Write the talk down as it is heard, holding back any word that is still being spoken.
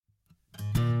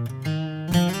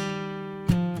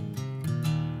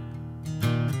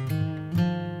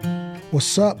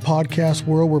What's up, podcast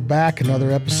world? We're back.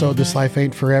 Another episode. This life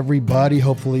ain't for everybody.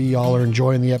 Hopefully, y'all are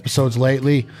enjoying the episodes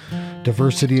lately.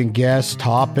 Diversity in guests,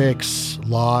 topics,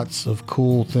 lots of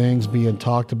cool things being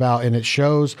talked about, and it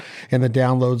shows in the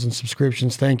downloads and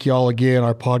subscriptions. Thank you all again.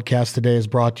 Our podcast today is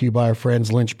brought to you by our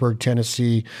friends Lynchburg,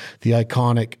 Tennessee, the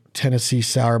iconic Tennessee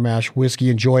Sour Mash whiskey.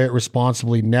 Enjoy it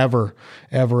responsibly. Never,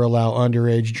 ever allow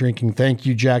underage drinking. Thank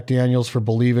you, Jack Daniels, for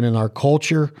believing in our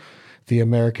culture. The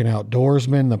American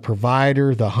outdoorsman, the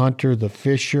provider, the hunter, the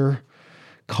fisher,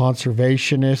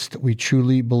 conservationist. We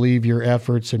truly believe your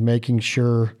efforts in making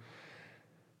sure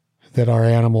that our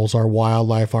animals, our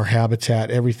wildlife, our habitat,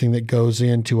 everything that goes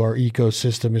into our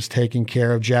ecosystem is taken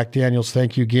care of. Jack Daniels,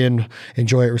 thank you again.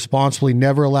 Enjoy it responsibly.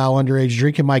 Never allow underage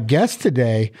drinking. My guest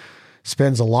today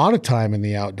spends a lot of time in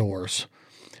the outdoors.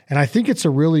 And I think it's a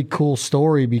really cool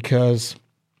story because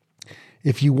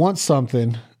if you want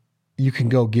something, you can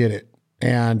go get it.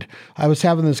 And I was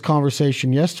having this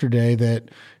conversation yesterday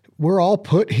that we're all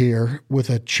put here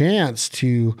with a chance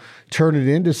to turn it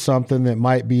into something that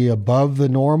might be above the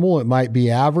normal. It might be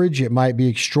average. It might be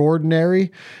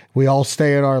extraordinary. We all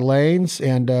stay in our lanes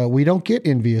and we don't get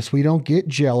envious. We don't get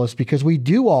jealous because we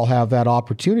do all have that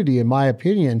opportunity, in my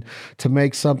opinion, to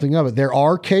make something of it. There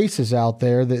are cases out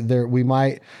there that we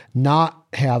might not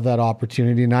have that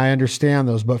opportunity, and I understand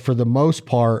those. But for the most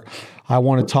part, I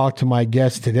want to talk to my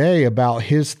guest today about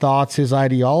his thoughts, his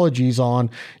ideologies on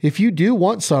if you do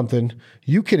want something,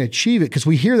 you can achieve it. Because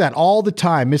we hear that all the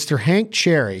time. Mr. Hank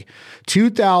Cherry,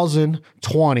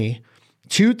 2020,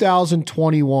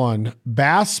 2021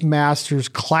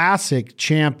 Bassmasters Classic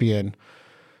champion.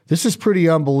 This is pretty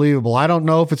unbelievable. I don't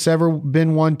know if it's ever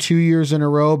been won 2 years in a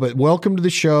row, but welcome to the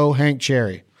show, Hank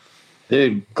Cherry.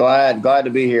 Dude, glad to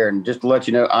be here. And just to let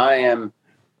you know, I am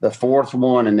the fourth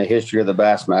one in the history of the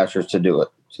Bassmasters to do it.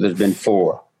 So there's been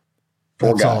four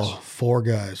That's guys. All, 4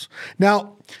 guys.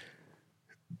 Now,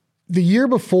 the year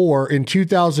before, in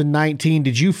 2019,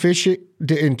 did you fish it?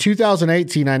 In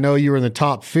 2018, I know you were in the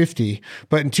top 50,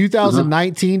 but in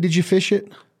 2019, Did you fish it?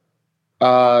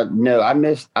 No, I've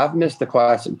missed the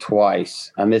Classic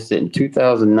twice. I missed it in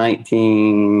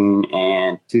 2019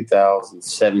 and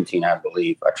 2017, I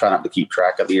believe. I try not to keep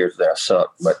track of the years that I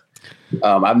suck, but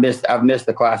I've missed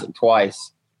the Classic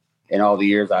twice in all the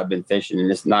years I've been fishing,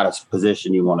 and it's not a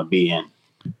position you want to be in.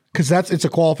 Because it's a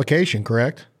qualification,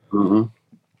 correct? Mm-hmm.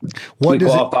 We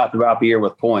qualify throughout the year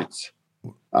with points.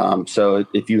 So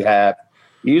if you have,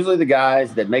 usually the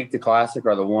guys that make the Classic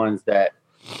are the ones that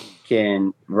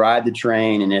can ride the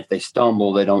train, and if they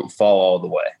stumble, they don't fall all the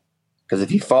way. Because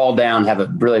if you fall down, have a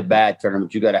really bad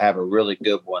tournament, you got to have a really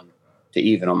good one to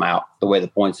even them out, the way the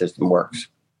point system works.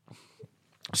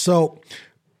 So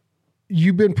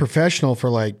you've been professional for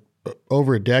like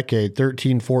over a decade,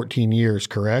 13, 14 years,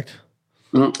 correct?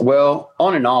 Well,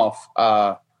 on and off.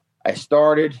 I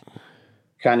started,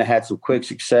 kind of had some quick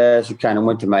success. It kind of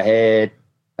went to my head,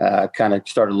 kind of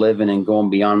started living and going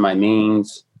beyond my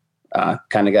means.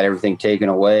 Kind of got everything taken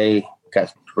away,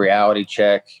 got reality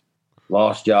check,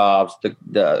 lost jobs,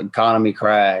 the economy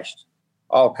crashed,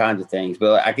 all kinds of things.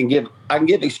 But I can give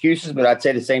excuses, but I'd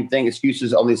say the same thing.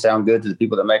 Excuses only sound good to the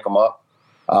people that make them up.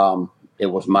 It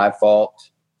was my fault.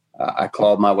 I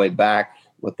clawed my way back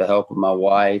with the help of my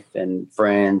wife and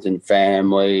friends and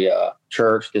family,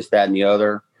 church, this, that, and the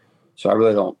other. So I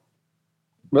really don't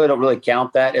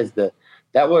count that as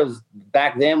that was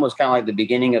back then was kind of like the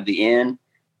beginning of the end.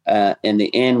 And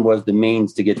the end was the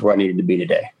means to get to where I needed to be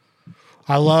today.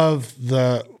 I love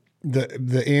the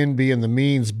end being the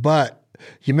means, but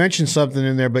you mentioned something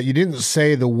in there, but you didn't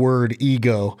say the word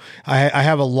ego. I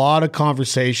have a lot of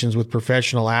conversations with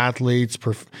professional athletes,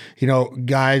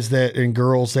 guys and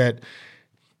girls that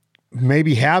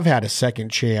maybe have had a second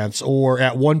chance, or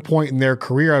at one point in their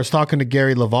career. I was talking to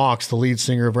Gary LaVox, the lead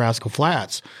singer of Rascal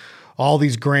Flatts. All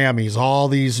these Grammys, all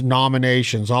these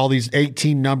nominations, all these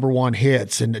 18 number one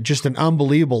hits, and just an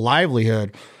unbelievable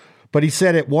livelihood. But he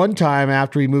said at one time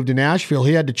after he moved to Nashville,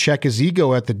 he had to check his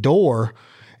ego at the door,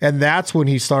 and that's when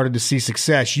he started to see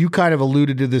success. You kind of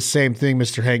alluded to this same thing,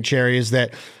 Mr. Hank Cherry, is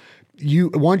that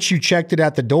once you checked it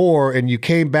at the door and you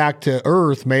came back to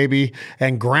earth maybe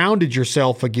and grounded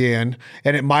yourself again,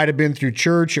 and it might have been through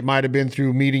church, it might have been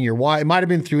through meeting your wife, it might have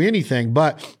been through anything,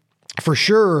 but for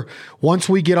sure, once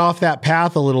we get off that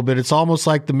path a little bit, it's almost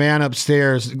like the man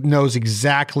upstairs knows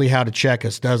exactly how to check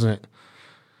us, doesn't it?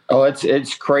 Oh,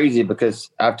 it's crazy because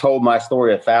I've told my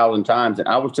story 1,000 times, and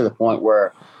I was to the point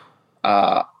where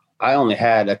I only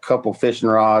had a couple fishing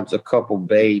rods, a couple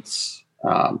baits,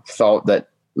 thought that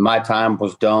my time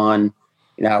was done.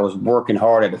 I was working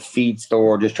hard at a feed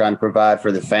store, just trying to provide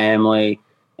for the family.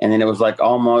 And then it was like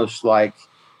almost like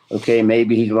okay,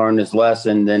 maybe he learned his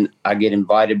lesson. Then I get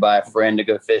invited by a friend to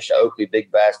go fish Oakley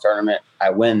Big Bass Tournament. I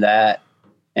win that,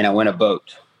 and I win a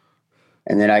boat.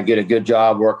 And then I get a good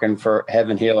job working for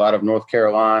Heaven Hill out of North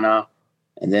Carolina,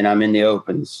 and then I'm in the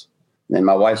Opens. And then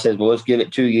my wife says, well, let's give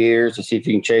it 2 years to see if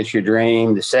you can chase your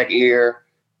dream. The second year,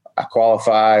 I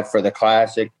qualify for the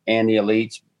Classic and the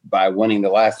Elites by winning the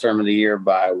last term of the year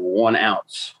by 1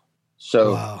 ounce.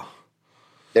 So wow.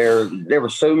 There were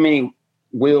so many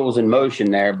wheels in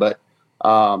motion there, but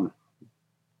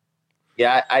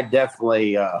yeah, I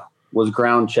definitely was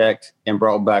ground checked and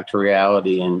brought back to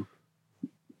reality, and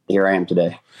here I am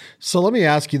today. So let me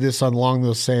ask you this along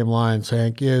those same lines,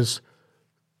 Hank, is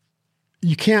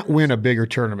you can't win a bigger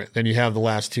tournament than you have the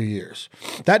last 2 years.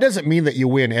 That doesn't mean that you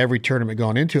win every tournament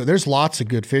going into it. There's lots of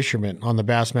good fishermen on the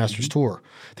Bassmasters Tour.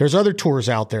 There's other tours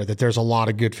out there that there's a lot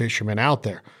of good fishermen out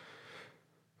there.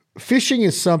 Fishing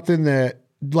is something that,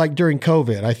 like during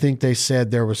COVID, I think they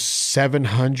said there was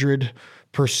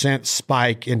 700%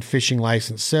 spike in fishing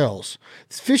license sales.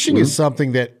 Fishing is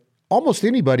something that almost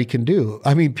anybody can do.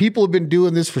 I mean, people have been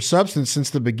doing this for substance since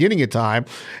the beginning of time,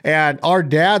 and our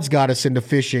dads got us into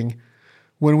fishing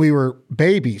when we were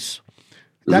babies.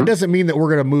 That doesn't mean that we're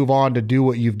going to move on to do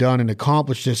what you've done and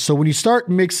accomplish this. So when you start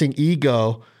mixing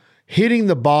ego, hitting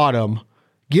the bottom,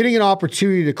 getting an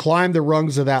opportunity to climb the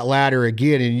rungs of that ladder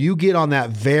again, and you get on that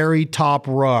very top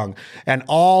rung, and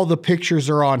all the pictures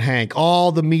are on Hank,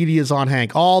 all the media's on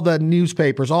Hank, all the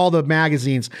newspapers, all the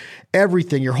magazines,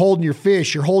 everything. You're holding your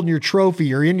fish, you're holding your trophy,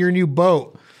 you're in your new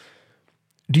boat.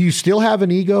 Do you still have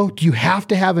an ego? Do you have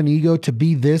to have an ego to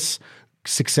be this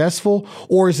successful?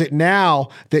 Or is it now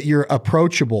that you're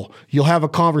approachable? You'll have a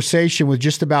conversation with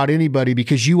just about anybody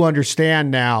because you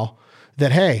understand now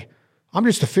that, hey, I'm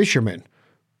just a fisherman.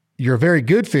 You're a very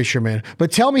good fisherman,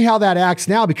 but tell me how that acts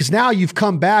now, because now you've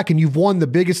come back and you've won the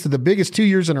biggest of the biggest 2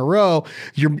 years in a row.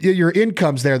 Your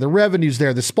income's there, the revenue's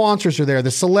there, the sponsors are there,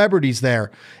 the celebrity's there.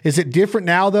 Is it different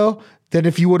now though than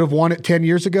if you would have won it 10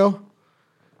 years ago?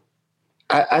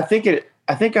 I think if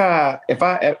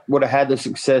I would have had the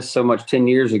success so much 10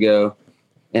 years ago,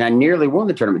 and I nearly won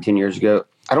the tournament 10 years ago,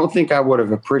 I don't think I would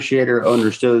have appreciated or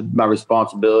understood my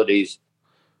responsibilities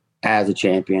as a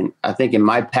champion. I think in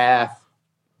my path,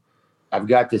 I've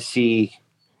got to see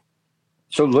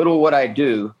so little what I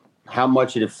do, how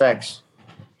much it affects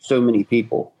so many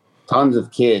people, tons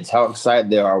of kids, how excited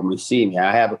they are when they see me.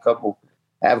 I have a couple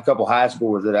high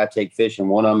schoolers that I take fishing.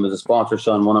 One of them is a sponsor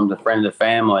son. One of them is a friend of the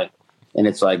family. And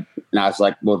it's like, now it's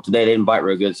like, well, today they didn't bite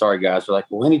real good. Sorry, guys. They're like,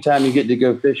 well, anytime you get to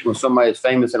go fishing with somebody that's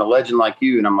famous and a legend like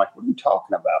you. And I'm like, what are you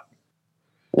talking about?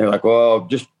 And they're like, well,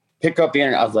 just pick up the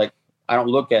internet. I was like, I don't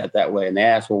look at it that way. And they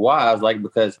asked, well, why? I was like,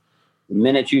 because the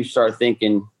minute you start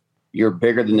thinking you're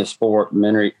bigger than the sport,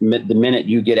 the minute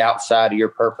you get outside of your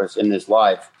purpose in this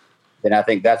life, then I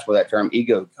think that's where that term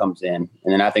ego comes in.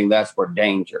 And then I think that's where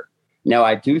danger. Now,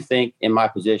 I do think in my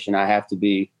position, I have to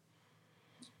be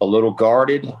a little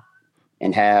guarded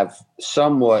and have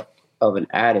somewhat of an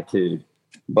attitude,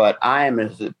 but I am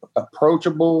as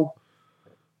approachable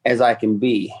as I can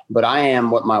be. But I am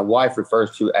what my wife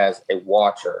refers to as a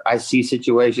watcher. I see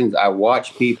situations, I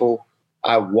watch people,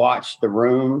 I watch the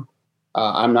room.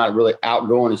 I'm not really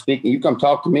outgoing and speaking. You come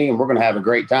talk to me and we're going to have a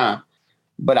great time.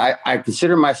 But I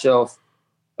consider myself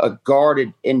a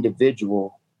guarded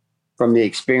individual from the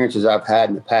experiences I've had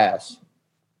in the past,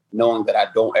 knowing that I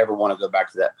don't ever want to go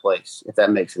back to that place, if that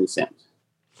makes any sense.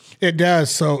 It does.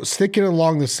 So sticking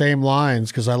along the same lines,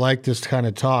 because I like this kind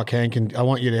of talk, Hank, and I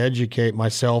want you to educate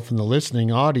myself and the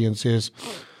listening audience, is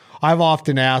I've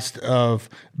often asked of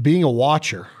being a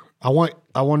watcher. I want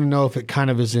to know if it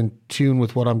kind of is in tune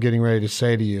with what I'm getting ready to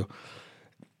say to you.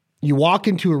 You walk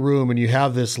into a room and you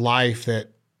have this life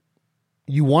that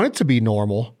you want it to be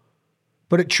normal,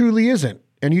 but it truly isn't.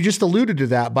 And you just alluded to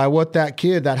that by what that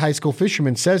kid, that high school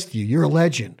fisherman, says to you. You're a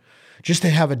legend. Just to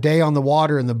have a day on the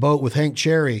water in the boat with Hank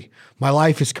Cherry, my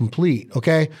life is complete.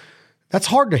 Okay. That's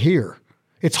hard to hear.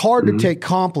 It's hard to take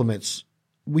compliments.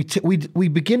 We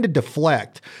begin to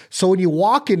deflect. So when you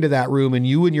walk into that room and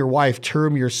you and your wife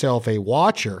term yourself a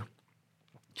watcher,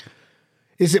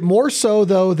 is it more so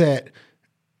though that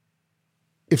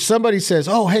if somebody says,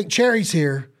 oh, Hank Cherry's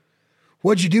here,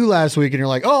 what'd you do last week? And you're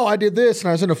like, oh, I did this and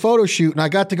I was in a photo shoot and I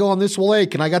got to go on this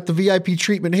lake and I got the VIP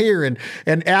treatment here and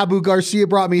Abu Garcia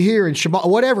brought me here and Shema,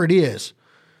 whatever it is.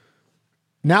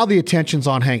 now the attention's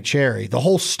on Hank Cherry. The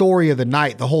whole story of the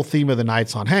night, the whole theme of the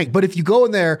night's on Hank. But if you go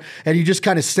in there and you just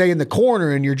kind of stay in the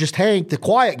corner and you're just Hank, the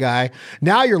quiet guy,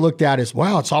 now you're looked at as,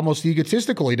 wow, it's almost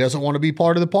egotistical. He doesn't want to be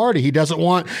part of the party. He doesn't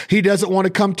want to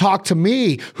come talk to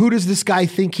me. Who does this guy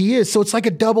think he is? So it's like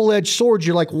a double-edged sword.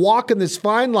 You're like walking this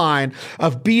fine line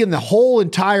of being the whole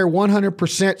entire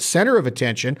 100% center of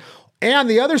attention. And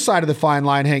the other side of the fine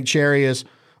line, Hank Cherry, is,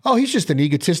 oh, he's just an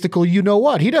egotistical, you know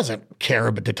what? He doesn't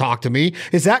care to talk to me.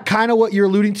 Is that kind of what you're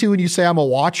alluding to when you say I'm a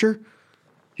watcher?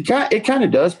 It kind of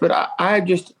does, but I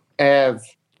just have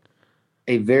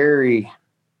am very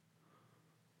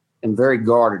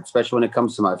guarded, especially when it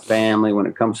comes to my family, when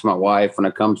it comes to my wife, when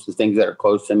it comes to things that are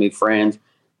close to me, friends.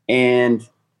 And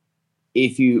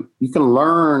if you can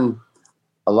learn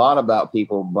a lot about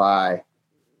people by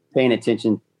paying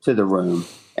attention to the room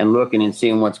and looking and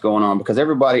seeing what's going on, because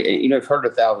everybody, I've heard it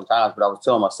 1,000 times, but I was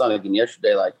telling my son again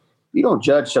yesterday, like, you don't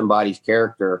judge somebody's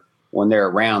character when they're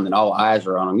around and all eyes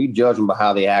are on them. You judge them by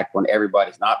how they act when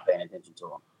everybody's not paying attention to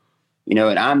them.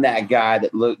 And I'm that guy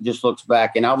that just looks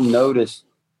back and I'll notice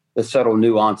the subtle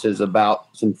nuances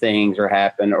about some things or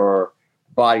happen, or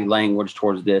body language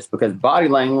towards this, because body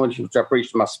language, which I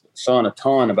preach to my son a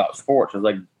ton about sports, is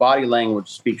like body language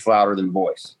speaks louder than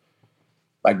voice.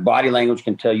 Like body language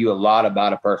can tell you a lot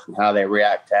about a person, how they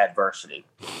react to adversity,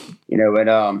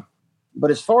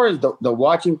 but as far as the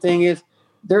watching thing is,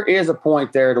 there is a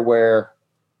point there to where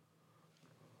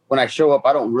when I show up,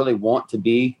 I don't really want to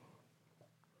be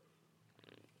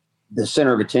the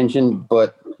center of attention,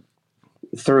 but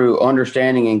through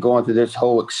understanding and going through this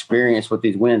whole experience with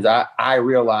these wins, I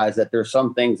realize that there's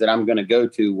some things that I'm going to go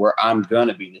to where I'm going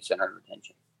to be the center of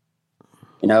attention,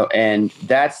 and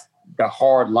that's the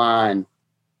hard line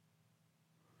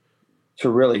to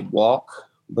really walk,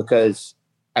 because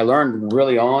I learned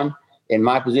really on in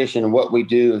my position and what we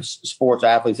do as sports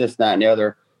athletes, this, that, and the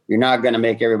other. You're not going to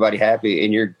make everybody happy,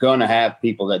 and you're going to have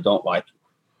people that don't like you,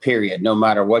 period, no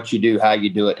matter what you do, how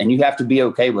you do it. And you have to be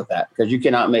okay with that, because you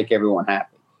cannot make everyone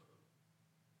happy.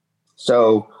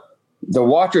 So the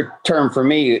watcher term for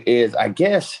me is, I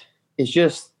guess, it's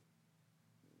just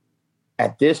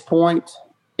at this point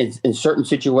in certain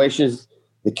situations,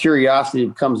 the curiosity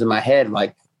comes in my head,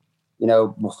 like,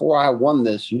 before I won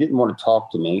this, you didn't want to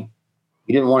talk to me.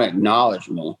 You didn't want to acknowledge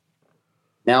me.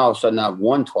 Now, all of a sudden, I've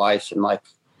won twice, and like,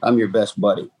 I'm your best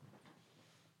buddy.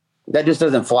 That just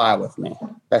doesn't fly with me.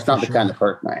 That's not the kind of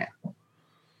person I am.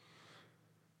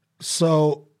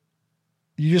 So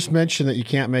you just mentioned that you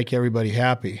can't make everybody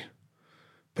happy,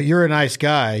 but you're a nice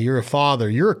guy. You're a father.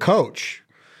 You're a coach.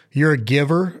 You're a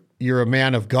giver. You're a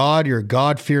man of God. You're a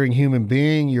God-fearing human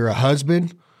being. You're a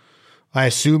husband. I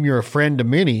assume you're a friend to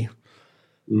many.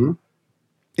 Mm-hmm.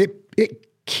 It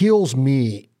kills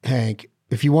me, Hank,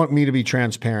 if you want me to be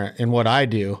transparent in what I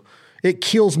do, it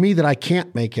kills me that I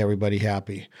can't make everybody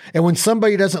happy. And when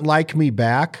somebody doesn't like me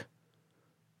back,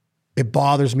 it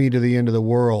bothers me to the end of the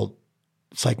world.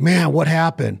 It's like, man, what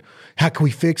happened? How can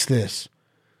we fix this?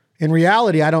 In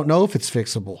reality, I don't know if it's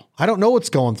fixable. I don't know what's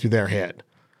going through their head.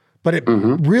 But it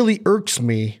really irks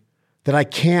me that I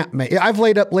can't make. I've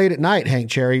laid up late at night, Hank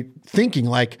Cherry, thinking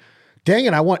like, dang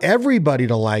it, I want everybody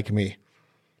to like me.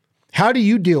 How do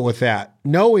you deal with that,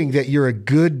 knowing that you're a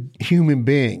good human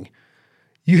being?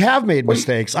 You have made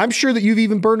mistakes. I'm sure that you've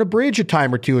even burned a bridge a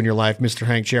time or two in your life, Mr.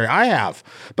 Hank Cherry. I have.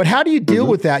 But how do you deal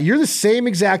with that? You're the same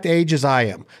exact age as I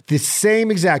am. The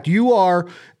same exact. You are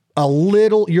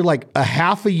you're like a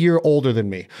half a year older than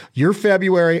me. You're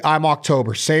February, I'm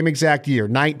October, same exact year,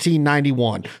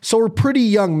 1991. So we're pretty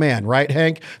young men, right,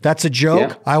 Hank? That's a joke.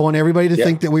 Yeah. I want everybody to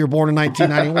think that we were born in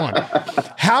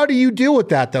 1991. How do you deal with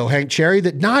that, though, Hank Cherry,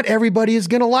 that not everybody is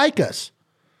going to like us?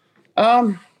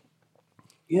 At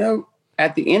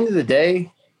the end of the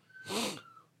day,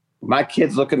 my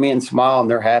kids look at me and smile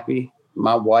and they're happy.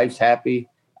 My wife's happy.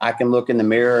 I can look in the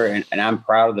mirror and I'm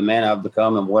proud of the man I've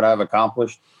become and what I've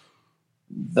accomplished.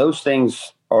 Those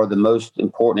things are the most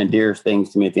important and dearest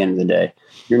things to me at the end of the day.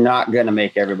 You're not going to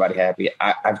make everybody happy.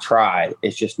 I've tried.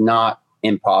 It's just not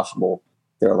impossible.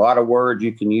 There are a lot of words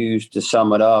you can use to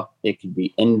sum it up. It could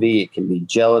be envy. It can be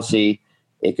jealousy.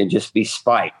 It could just be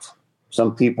spite.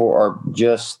 Some people are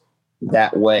just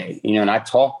that way, and I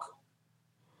talk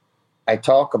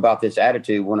about this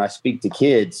attitude when I speak to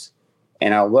kids,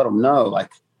 and I'll let them know, like,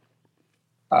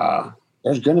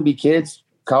 there's going to be kids,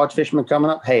 college fishermen coming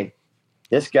up. Hey,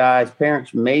 this guy's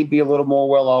parents may be a little more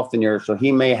well off than yours, so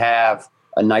he may have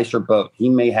a nicer boat. He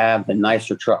may have the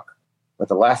nicer truck. But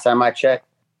the last time I checked,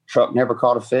 truck never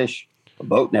caught a fish. A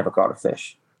boat never caught a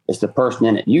fish. It's the person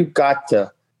in it. You've got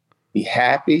to be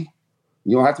happy.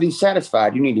 You don't have to be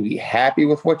satisfied. You need to be happy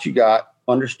with what you got,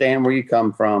 understand where you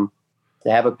come from,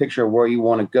 to have a picture of where you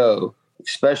want to go,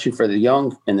 especially for the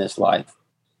young in this life,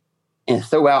 and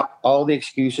throw out all the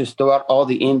excuses, throw out all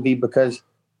the envy, because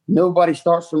nobody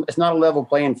starts from, it's not a level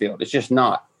playing field. It's just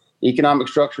not. The economic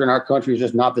structure in our country is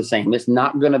just not the same. It's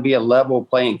not going to be a level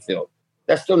playing field.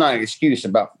 That's still not an excuse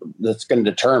that's going to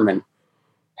determine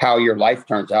how your life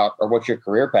turns out or what your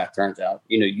career path turns out.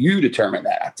 You determine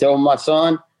that. I tell my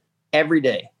son every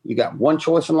day, you got one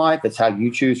choice in life. It's how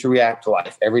you choose to react to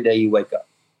life. Every day you wake up,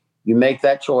 you make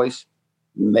that choice,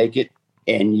 you make it,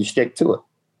 and you stick to it.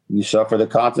 You suffer the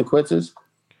consequences,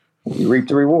 you reap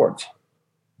the rewards.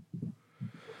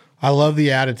 I love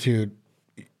the attitude.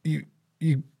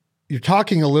 You're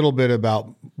talking a little bit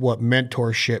about what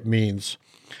mentorship means.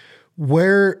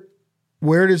 Where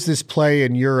does this play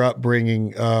in your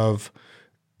upbringing of,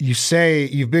 you say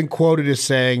you've been quoted as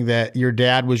saying that your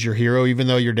dad was your hero, even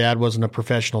though your dad wasn't a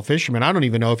professional fisherman. I don't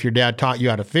even know if your dad taught you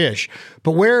how to fish,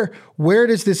 but where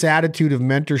does this attitude of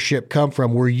mentorship come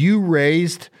from? Were you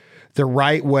raised the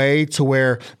right way to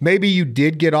where maybe you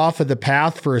did get off of the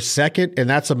path for a second, and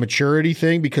that's a maturity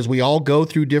thing, because we all go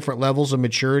through different levels of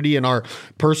maturity in our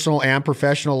personal and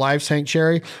professional lives, Hank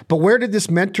Cherry. But where did this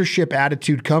mentorship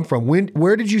attitude come from?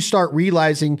 Where did you start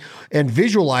realizing and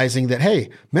visualizing that, hey,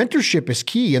 mentorship is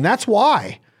key, and that's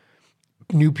why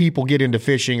new people get into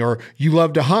fishing, or you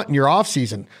love to hunt in your off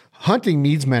season? Hunting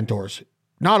needs mentors.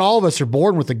 Not all of us are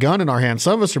born with a gun in our hand.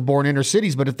 Some of us are born in inner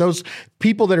cities, but if those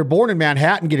people that are born in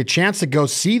Manhattan get a chance to go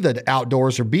see the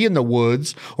outdoors or be in the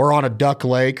woods or on a duck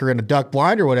lake or in a duck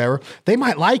blind or whatever, they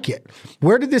might like it.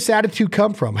 Where did this attitude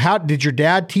come from? How did your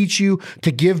dad teach you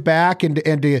to give back and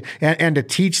to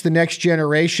teach the next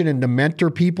generation and to mentor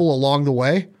people along the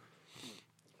way?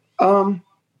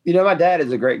 My dad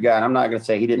is a great guy, and I'm not going to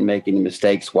say he didn't make any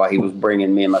mistakes while he was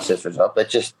bringing me and my sisters up.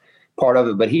 That's just part of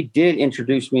it. But he did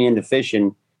introduce me into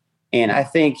fishing, and I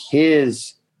think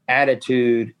his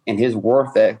attitude and his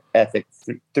work ethic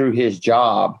through his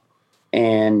job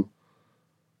and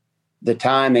the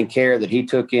time and care that he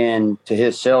took in to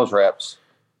his sales reps,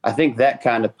 I think that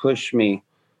kind of pushed me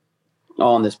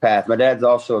on this path. My dad's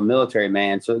also a military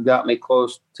man, so it got me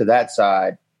close to that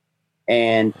side.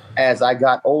 And as I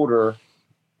got older,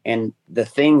 and the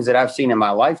things that I've seen in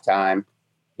my lifetime,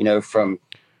 from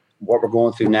what we're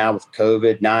going through now with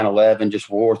COVID, 9/11, just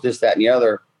wars, this, that, and the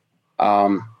other,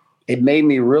 it made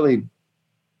me really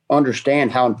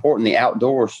understand how important the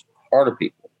outdoors are to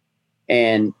people.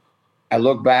 And I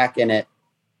look back and at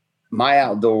my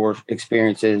outdoors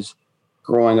experiences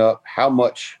growing up, how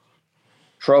much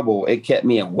trouble it kept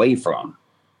me away from,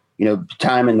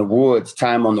 time in the woods,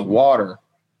 time on the water.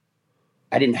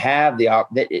 I didn't have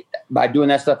by doing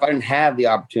that stuff, I didn't have the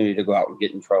opportunity to go out and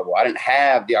get in trouble. I didn't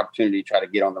have the opportunity to try to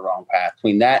get on the wrong path.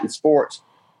 Between that and sports,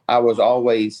 I was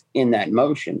always in that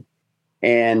motion.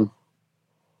 And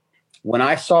when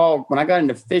I got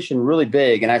into fishing really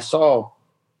big, and I saw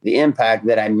the impact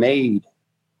that I made,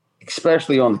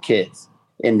 especially on the kids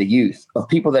and the youth, of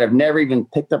people that have never even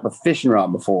picked up a fishing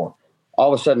rod before,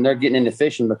 all of a sudden they're getting into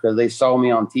fishing because they saw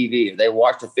me on TV, or they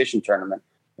watched a fishing tournament,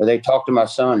 or they talked to my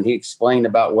son and he explained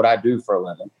about what I do for a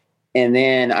living. And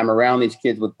then I'm around these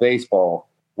kids with baseball,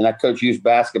 and I coach youth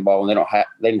basketball, and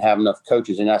they didn't have enough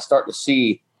coaches. And I start to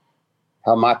see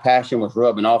how my passion was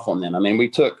rubbing off on them. I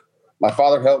mean, my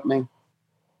father helped me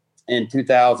in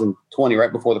 2020,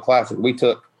 right before the Classic. We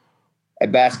took a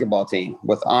basketball team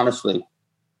with honestly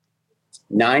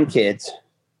 9 kids,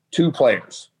 2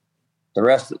 players.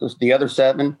 The other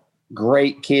 7,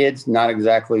 great kids, not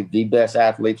exactly the best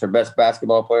athletes or best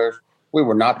basketball players. We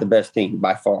were not the best team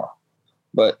by far.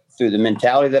 But through the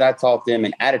mentality that I taught them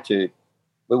and attitude,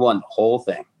 we won the whole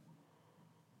thing.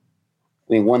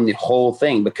 We won the whole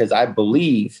thing because I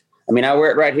believe, I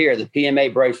wear it right here, the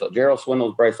PMA bracelet, Gerald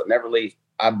Swindle's bracelet, never leaves.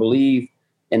 I believe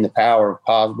in the power of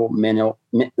positive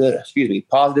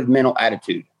mental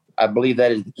attitude. I believe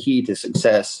that is the key to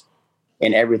success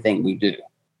in everything we do.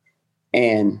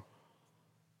 And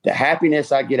the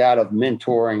happiness I get out of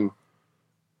mentoring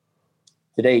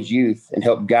today's youth and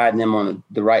help guide them on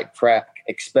the right track,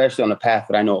 especially on a path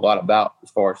that I know a lot about as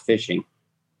far as fishing,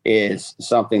 is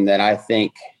something that I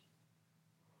think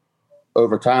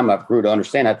over time I've grew to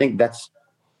understand. I think that's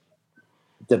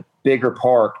the bigger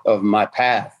part of my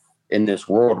path in this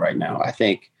world right now. I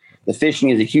think the fishing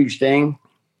is a huge thing,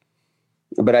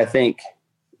 but I think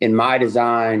in my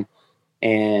design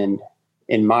and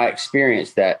in my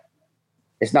experience that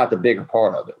it's not the bigger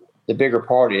part of it. The bigger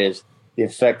part is the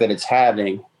effect that it's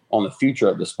having on the future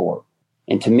of the sport.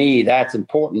 And to me, that's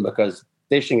important because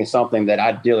fishing is something that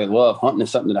I dearly love. Hunting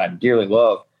is something that I dearly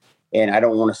love. And I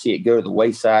don't want to see it go to the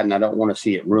wayside, and I don't want to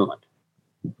see it ruined.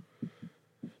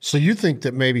 So you think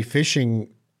that maybe fishing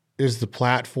is the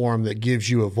platform that gives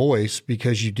you a voice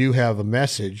because you do have a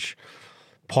message.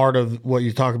 Part of what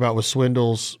you talk about with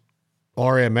Swindle's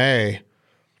RMA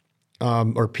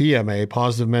or PMA,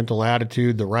 positive mental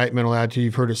attitude, the right mental attitude.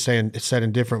 You've heard it said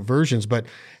in different versions, but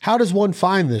how does one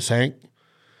find this, Hank?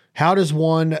 How does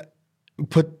one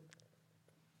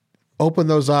open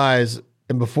those eyes,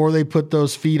 and before they put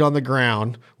those feet on the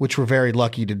ground, which we're very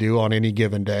lucky to do on any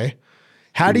given day,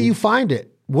 how do you find it?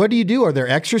 What do you do? Are there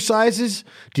exercises?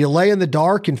 Do you lay in the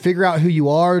dark and figure out who you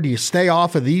are? Do you stay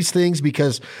off of these things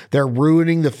because they're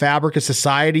ruining the fabric of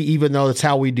society, even though it's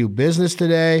how we do business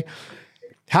today?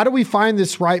 How do we find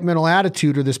this right mental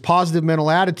attitude or this positive mental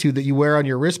attitude that you wear on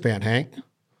your wristband, Hank?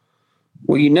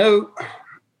 Well, you know,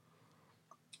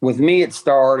 with me, it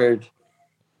started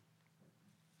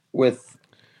with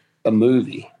a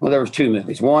movie. Well, there was two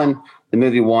movies. One, the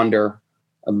movie Wonder,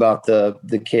 about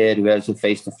the kid who has a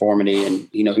face deformity, and,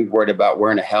 you know, he's worried about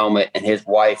wearing a helmet, and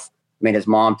his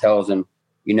mom tells him,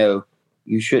 you know,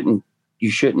 you shouldn't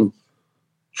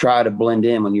try to blend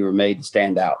in when you were made to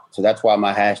stand out. So that's why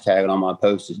my hashtag on my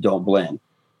post is don't blend.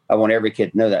 I want every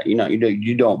kid to know that,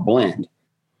 you don't blend.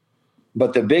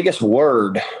 But the biggest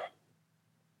word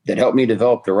that helped me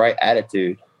develop the right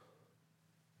attitude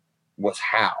was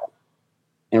how.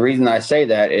 And the reason I say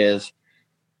that is,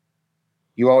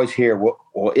 you always hear, well,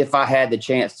 if I had the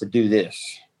chance to do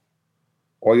this,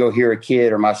 or you'll hear a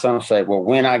kid or my son say, well,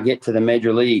 when I get to the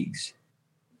major leagues,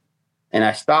 and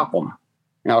I stop them,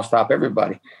 and I'll stop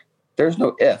everybody. There's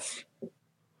no if.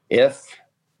 If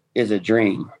is a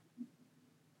dream.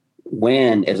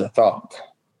 When is a thought.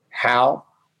 How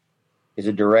is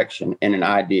a direction and an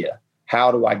idea.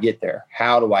 How do I get there?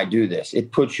 How do I do this?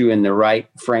 It puts you in the right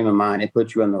frame of mind. It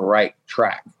puts you on the right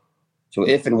track. So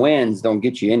if and whens don't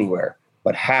get you anywhere.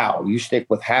 But how, you stick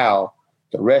with how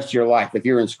the rest of your life. If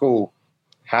you're in school,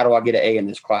 how do I get an A in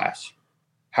this class?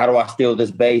 How do I steal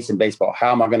this base in baseball?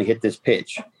 How am I going to hit this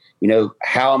pitch? You know,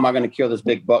 how am I going to kill this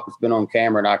big buck that's been on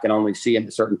camera and I can only see him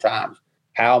at certain times?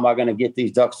 How am I going to get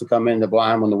these ducks to come in the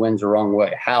blind when the wind's the wrong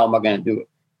way? How am I going to do it?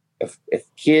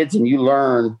 If kids and you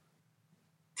learn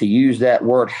to use that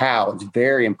word how, it's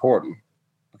very important,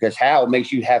 because how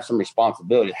makes you have some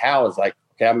responsibility. How is like,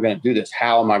 okay, I'm going to do this.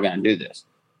 How am I going to do this?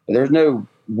 There's no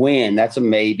when. That's a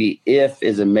maybe. If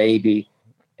is a maybe.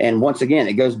 And once again,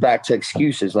 it goes back to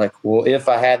excuses. Like, well, if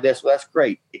I had this, well, that's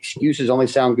great. Excuses only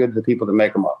sound good to the people that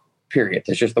make them up, period.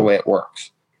 That's just the way it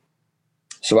works.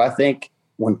 So I think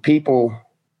when people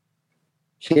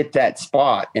hit that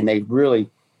spot and they really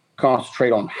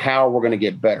concentrate on how we're going to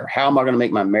get better, how am I going to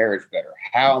make my marriage better?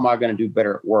 How am I going to do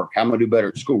better at work? How am I going to do better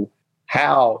at school?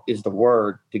 How is the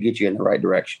word to get you in the right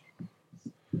direction?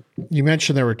 You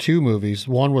mentioned there were two movies.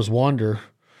 One was Wonder.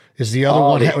 Is the other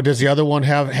one? Does the other one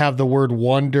have the word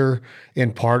wonder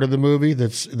in part of the movie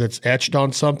that's etched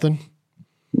on something?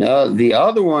 No, the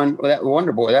other one, that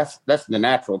Wonder Boy, that's the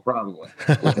natural probably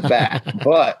with the bat.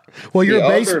 But well,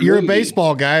 you're a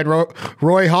baseball guy, and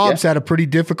Roy Hobbs had a pretty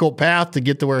difficult path to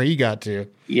get to where he got to.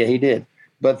 Yeah, he did.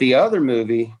 But the other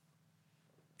movie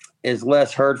is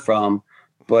less heard from,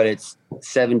 but it's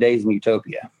 7 Days in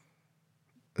Utopia.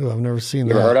 Oh, I've never seen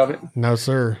that. You ever heard of it? No,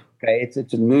 sir. Okay,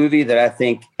 it's a movie that I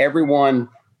think everyone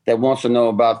that wants to know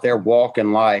about their walk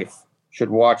in life should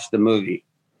watch the movie.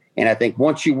 And I think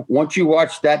once you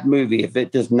watch that movie, if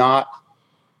it does not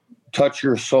touch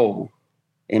your soul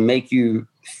and make you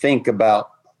think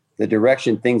about the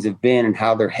direction things have been and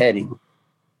how they're heading,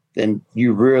 then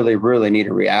you really, really need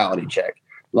a reality check.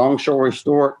 Long story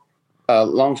short,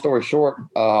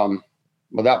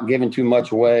 without giving too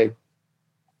much away,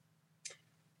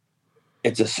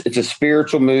 it's a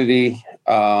spiritual movie,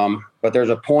 but there's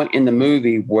a point in the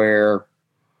movie where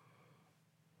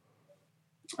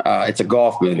it's a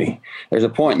golf movie. There's a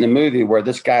point in the movie where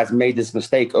this guy's made this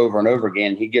mistake over and over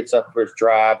again. He gets up for his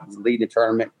drive, he's leading the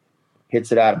tournament,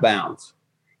 hits it out of bounds.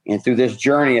 And through this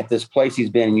journey at this place he's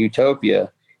been in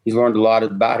Utopia, he's learned a lot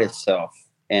about himself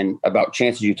and about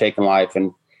chances you take in life.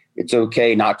 And it's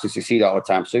okay not to succeed all the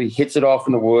time. So he hits it off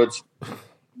in the woods.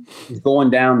 He's going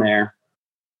down there.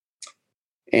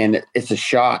 And it's a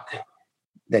shot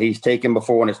that he's taken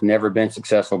before and it's never been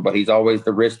successful, but he's always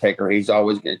the risk taker. He's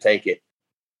always going to take it.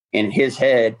 In his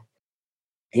head,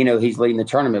 he's leading the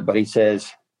tournament, but he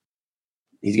says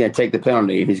he's going to take the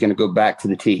penalty and he's going to go back to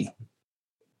the tee.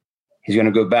 He's going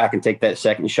to go back and take that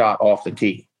second shot off the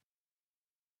tee.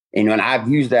 And I've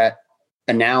used that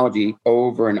analogy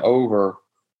over and over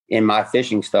in my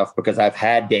fishing stuff because I've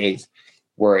had days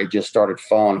where it just started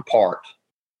falling apart.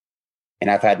 And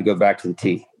I've had to go back to the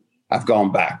tee. I've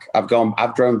gone back. I've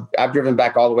driven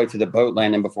back all the way to the boat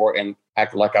landing before and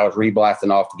acted like I was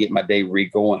reblasting off to get my day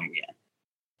re-going again.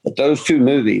 But those two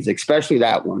movies, especially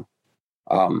that one,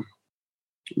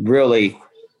 really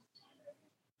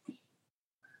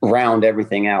round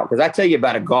everything out. Because I tell you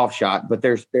about a golf shot, but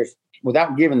there's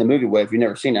without giving the movie away, if you've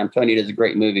never seen it, I'm telling you, it is a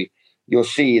great movie. You'll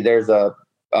see there's a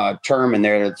term in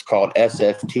there that's called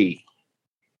SFT.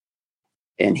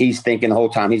 And he's thinking the whole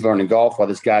time he's learning golf while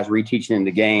this guy's reteaching him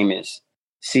the game is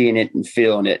seeing it and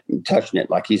feeling it and touching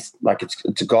it like it's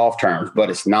a golf terms,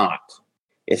 but it's not.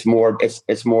 It's more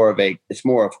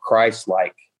of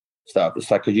Christ-like stuff. It's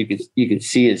like, because you can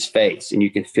see his face and you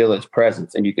can feel his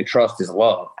presence and you can trust his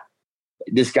love.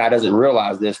 This guy doesn't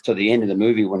realize this till the end of the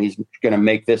movie when he's going to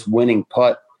make this winning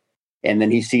putt. And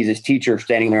then he sees his teacher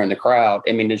standing there in the crowd.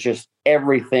 I mean, it's just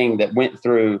everything that went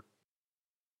through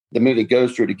the movie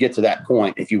goes through to get to that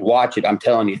point. If you watch it, I'm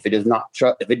telling you, if it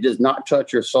does not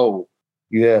touch your soul,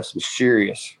 you have some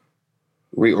serious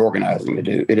reorganizing to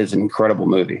do. It is an incredible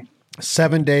movie.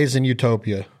 7 Days in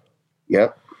Utopia.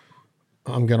 Yep.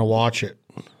 I'm going to watch it.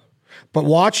 But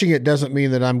watching it doesn't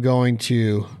mean that I'm going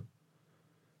to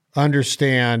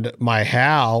understand my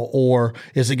how, or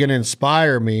is it going to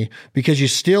inspire me? Because you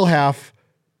still have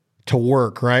to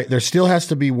work, right? There still has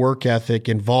to be work ethic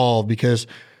involved because,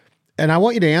 and I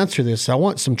want you to answer this. I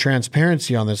want some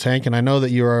transparency on this, Hank. And I know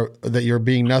that you're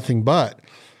being nothing but.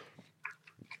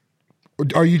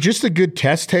 Are you just a good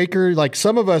test taker? Like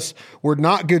some of us were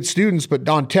not good students, but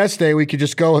on test day, we could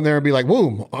just go in there and be like,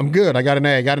 boom, I'm good. I got an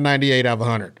A. I got a 98 out of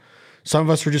 100. Some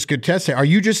of us were just good test takers. Are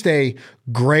you just a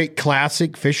great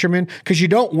classic fisherman? Because you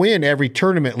don't win every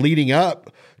tournament leading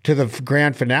up to the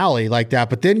grand finale like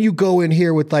that. But then you go in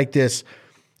here with like this.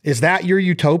 Is that your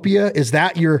utopia? Is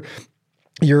that your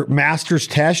master's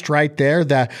test right there?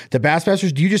 The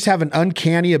Bassmasters, do you just have an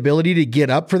uncanny ability to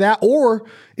get up for that? Or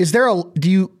is there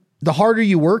the harder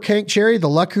you work, Hank Cherry, the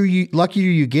luckier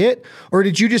you get? Or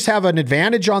did you just have an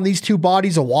advantage on these two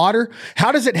bodies of water?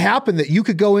 How does it happen that you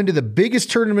could go into the biggest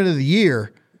tournament of the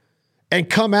year and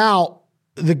come out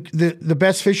the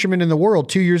best fisherman in the world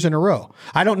 2 years in a row?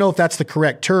 I don't know if that's the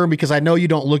correct term because I know you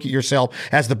don't look at yourself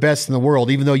as the best in the world,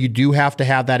 even though you do have to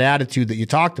have that attitude that you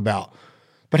talked about.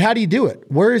 But how do you do it?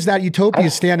 Where is that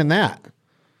utopia stand in that?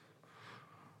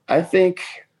 I think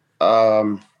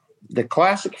the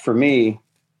classic for me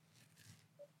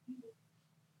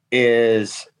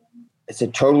it's a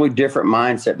totally different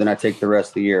mindset than I take the rest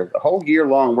of the year. The whole year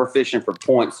long, we're fishing for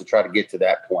points to try to get to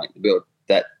that point, to build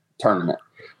that tournament.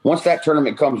 Once that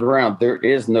tournament comes around, there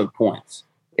is no points.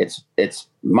 It's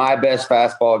my best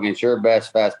fastball against your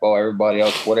best fastball, everybody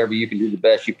else, whatever you can do the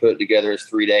best, you put it together. It's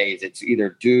 3 days. It's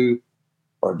either do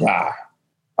or die.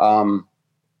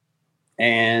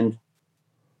 And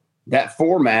that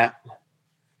format,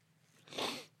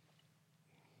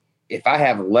 if I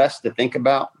have less to think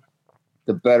about,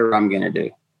 the better I'm going to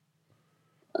do.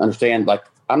 Understand? Like,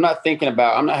 I'm not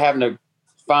having to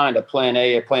find a plan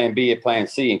A, a plan B, a plan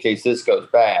C in case this goes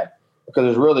bad, because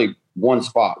there's really one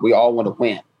spot. We all want to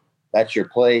win. That's your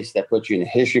place. That puts you in the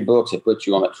history books. It puts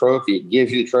you on a trophy. It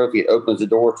gives you the trophy. It opens the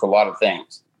door to a lot of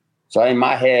things. So in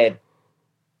my head,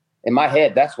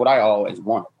 that's what I always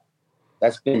wanted.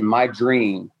 That's been my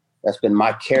dream. That's been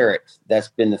my carrot. That's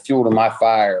been the fuel to my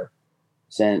fire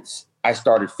since I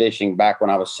started fishing back when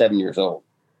I was 7 years old.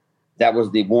 That was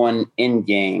the one end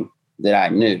game that I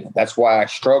knew. That's why I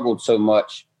struggled so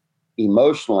much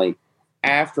emotionally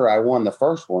after I won the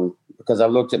first one, because I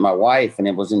looked at my wife and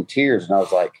it was in tears. And I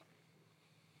was like,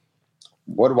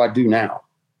 what do I do now?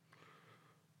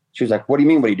 She was like, what do you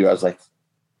mean? What do you do? I was like,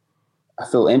 I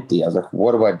feel empty. I was like,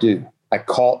 what do I do? I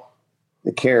caught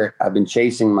the carrot I've been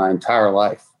chasing my entire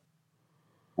life.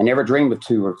 I never dreamed of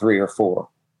 2 or 3 or 4.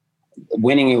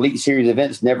 Winning Elite Series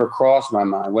events never crossed my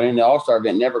mind. Winning the All-Star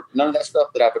event, none of that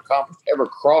stuff that I've accomplished ever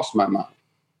crossed my mind.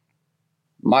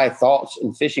 My thoughts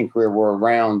in fishing career were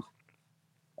around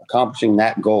accomplishing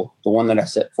that goal, the one that I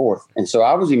set forth. And so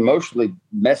I was emotionally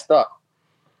messed up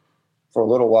for a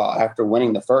little while after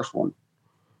winning the first one,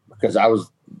 because I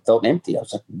felt empty. I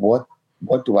was like,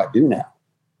 what do I do now?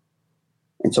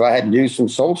 And so I had to do some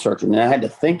soul searching, and I had to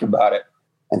think about it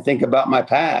and think about my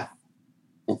path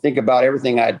and think about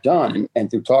everything I'd done. And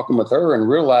through talking with her and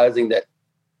realizing that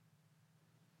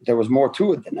there was more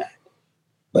to it than that.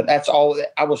 But that's all.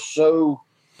 I was so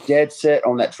dead set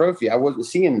on that trophy. I wasn't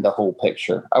seeing the whole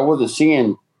picture. I wasn't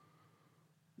seeing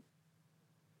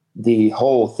the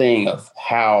whole thing of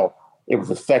how it was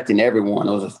affecting everyone.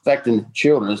 It was affecting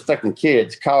children, it was affecting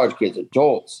kids, college kids,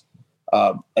 adults.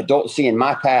 Adults seeing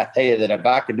my path, hey, that if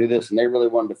I could do this and they really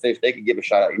wanted to fish, they could give a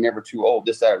shot out. You're never too old,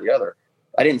 this, that, or the other.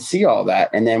 I didn't see all that.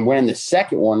 And then when the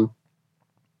second one,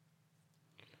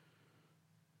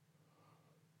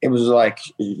 it was like,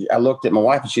 I looked at my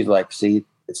wife and she's like, see,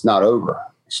 it's not over.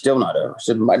 Still not over.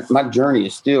 So my journey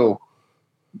is still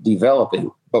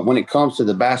developing. But when it comes to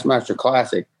the Bassmaster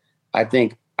Classic, I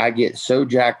think I get so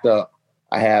jacked up.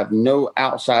 I have no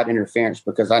outside interference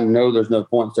because I know there's no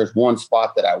points. There's one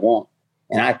spot that I want,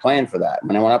 and I plan for that.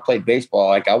 When I played baseball,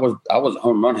 like I was a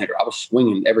home run hitter. I was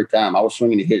swinging every time. I was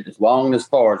swinging to hit it as long and as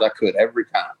far as I could every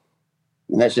time,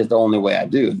 and that's just the only way I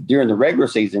do. During the regular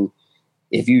season,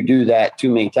 if you do that too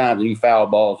many times and you foul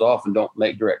balls off and don't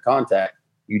make direct contact,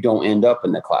 you don't end up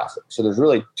in the Classic. So there's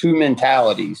really two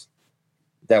mentalities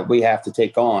that we have to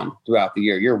take on throughout the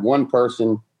year. You're one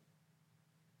person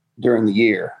during the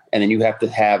year, and then you have to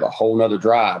have a whole nother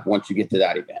drive once you get to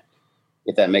that event,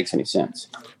 if that makes any sense.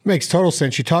 Makes total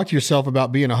sense. You talked to yourself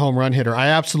about being a home run hitter. I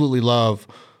absolutely love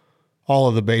all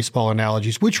of the baseball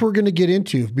analogies, which we're going to get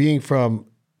into, being from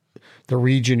the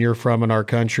region you're from in our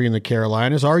country in the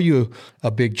Carolinas. Are you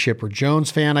a big Chipper Jones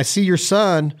fan? I see your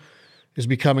son is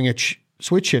becoming a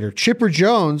switch hitter. Chipper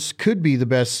Jones could be the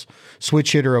best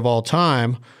switch hitter of all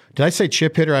time. Did I say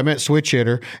chip hitter? I meant switch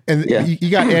hitter. And yeah. you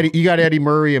got Eddie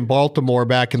Murray in Baltimore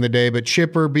back in the day, but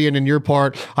Chipper being in your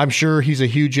part, I'm sure he's a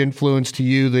huge influence to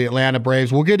you, the Atlanta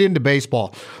Braves. We'll get into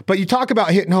baseball. But you talk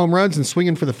about hitting home runs and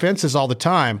swinging for the fences all the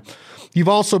time. You've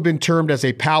also been termed as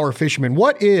a power fisherman.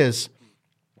 What is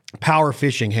power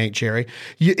fishing, Hank Cherry?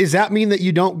 Does that mean that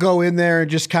you don't go in there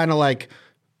and just kind of like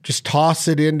just toss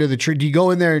it into the tree? Do you go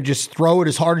in there and just throw it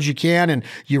as hard as you can and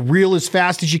you reel as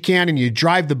fast as you can and you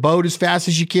drive the boat as fast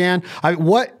as you can?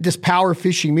 What does power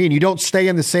fishing mean? You don't stay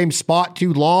in the same spot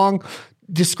too long?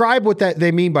 Describe what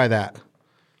they mean by that.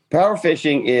 Power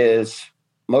fishing is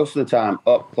most of the time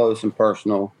up close and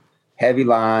personal, heavy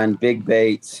line, big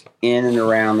baits, in and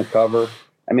around the cover.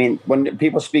 I mean, when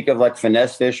people speak of like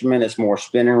finesse fishermen, it's more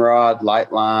spinning rod,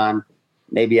 light line,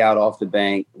 maybe out off the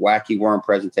bank, wacky worm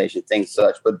presentation, things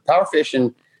such. But power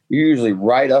fishing, you're usually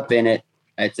right up in it.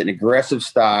 It's an aggressive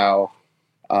style.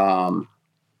 And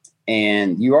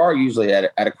you are usually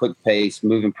at a quick pace,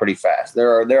 moving pretty fast.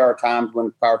 There are times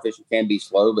when power fishing can be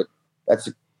slow, but that's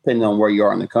depending on where you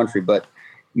are in the country. But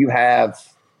you have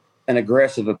an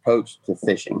aggressive approach to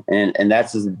fishing. And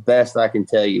that's the best I can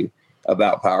tell you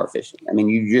about power fishing. I mean,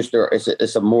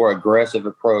 it's a more aggressive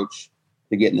approach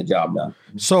to getting the job done.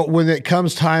 So when it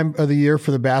comes time of the year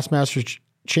for the Bassmasters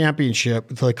Championship,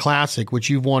 the Classic, which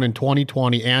you've won in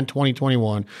 2020 and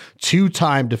 2021,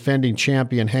 two-time defending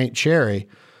champion Hank Cherry,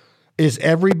 is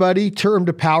everybody termed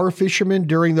a power fisherman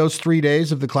during those 3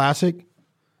 days of the Classic?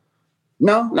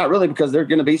 No, not really, because there are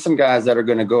going to be some guys that are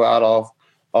going to go out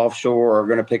offshore or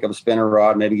going to pick up a spinner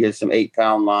rod, maybe get some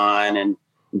 8-pound line and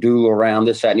doodle around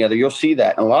this, that, and the other. You'll see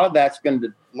that. And a lot of that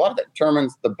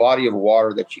determines the body of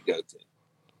water that you go to.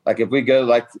 Like if we go,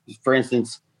 like for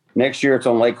instance, next year it's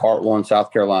on Lake Hartwell in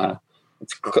South Carolina.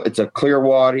 It's a clear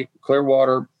water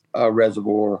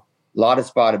reservoir, a lot of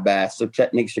spotted bass. So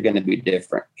techniques are going to be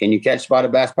different. Can you catch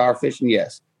spotted bass power fishing?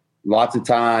 Yes. Lots of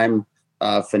time,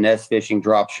 finesse fishing,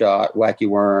 drop shot, wacky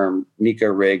worm, Nico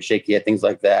rig, shaky head, things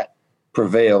like that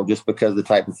prevail just because of the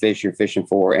type of fish you're fishing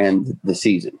for and the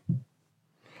season.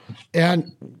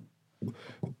 And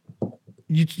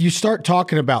you start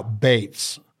talking about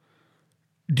baits.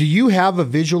 Do you have a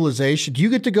visualization? Do you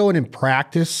get to go in and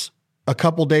practice a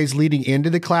couple days leading into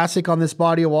the Classic on this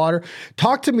body of water?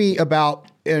 Talk to me about,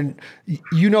 and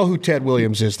you know who Ted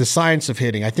Williams is, The Science of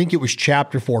Hitting. I think it was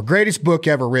chapter 4, greatest book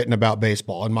ever written about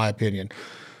baseball, in my opinion.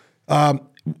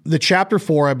 The chapter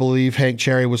 4, I believe, Hank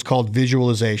Cherry, was called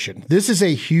Visualization. This is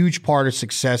a huge part of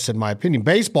success, in my opinion.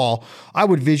 Baseball, I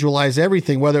would visualize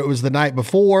everything, whether it was the night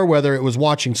before, whether it was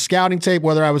watching scouting tape,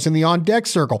 whether I was in the on-deck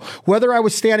circle, whether I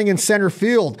was standing in center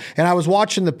field and I was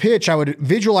watching the pitch. I would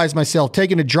visualize myself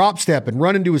taking a drop step and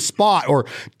running to a spot or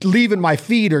leaving my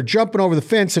feet or jumping over the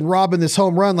fence and robbing this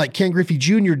home run like Ken Griffey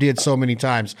Jr. did so many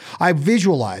times. I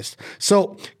visualized.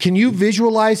 So can you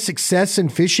visualize success in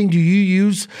fishing? Do you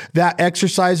use that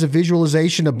exercise of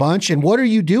visualization a bunch? And what are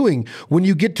you doing when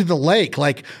you get to the lake?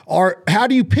 How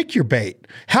do you pick your bait?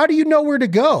 How do you know where to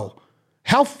go?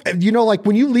 Like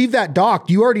when you leave that dock,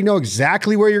 you already know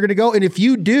exactly where you're going to go. And if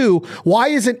you do, why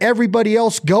isn't everybody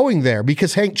else going there?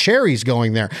 Because Hank Cherry's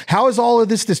going there. How is all of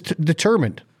this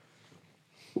determined?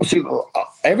 Well, see,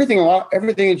 everything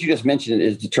that you just mentioned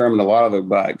is determined a lot of it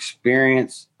by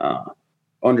experience,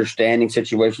 understanding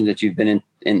situations that you've been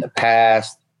in the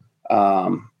past,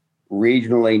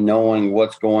 regionally knowing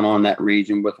what's going on in that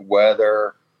region with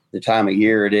weather, the time of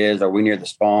year it is. Are we near the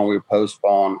spawn? We're post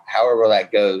spawn, however that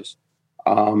goes.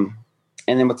 And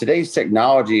then with today's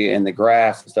technology and the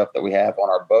graphs and stuff that we have on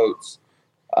our boats,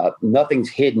 nothing's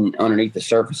hidden underneath the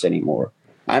surface anymore.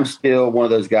 I'm still one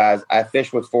of those guys. I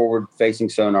fish with forward facing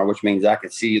sonar, which means I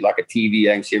can see like a TV.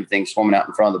 I can see everything swimming out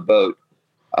in front of the boat.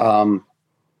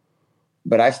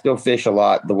 But I still fish a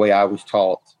lot the way I was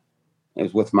taught. It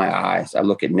was with my eyes. I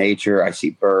look at nature. I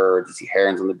see birds. I see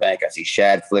herons on the bank. I see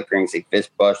shad flickering. I see fish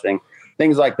busting,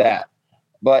 things like that.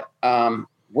 But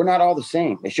we're not all the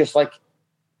same. It's just like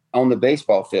on the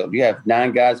baseball field. You have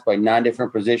 9 guys play 9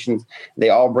 different positions. They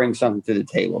all bring something to the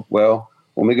table. Well,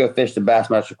 when we go fish the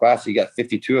Bassmaster Classic, you got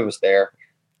 52 of us there,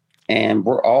 and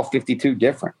we're all 52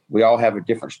 different. We all have a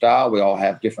different style. We all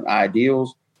have different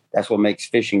ideals. That's what makes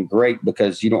fishing great,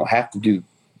 because you don't have to do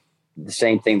the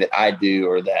same thing that I do,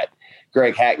 or that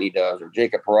Greg Hackney does, or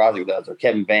Jacob Perazzi does, or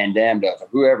Kevin Van Dam does, or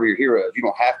whoever your hero is. You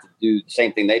don't have to do the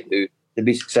same thing they do to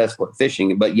be successful at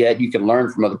fishing, but yet you can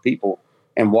learn from other people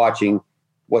and watching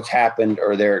what's happened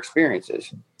or their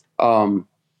experiences.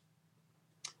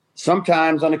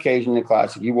 Sometimes on occasion in the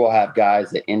Classic, you will have guys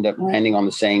that end up landing on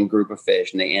the same group of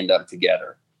fish and they end up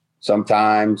together.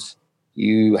 Sometimes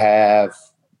you have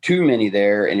too many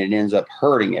there and it ends up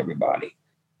hurting everybody.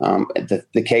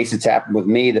 The case that's happened with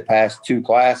me the past 2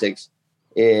 Classics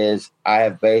is I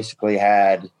have basically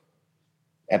had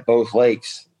at both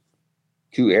lakes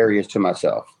 2 areas to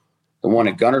myself. The one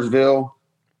at Guntersville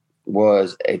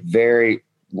was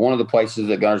one of the places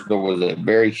at Guntersville was a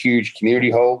very huge community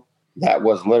hole that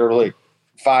was literally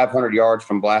 500 yards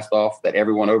from blast off that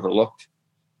everyone overlooked.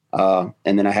 And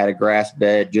then I had a grass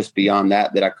bed just beyond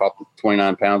that I caught the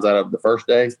 29 pounds out of the first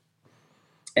day.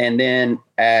 And then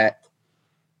at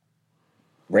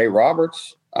Ray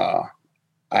Roberts, I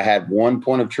had 1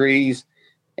 point of trees,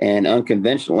 and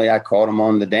unconventionally, I caught him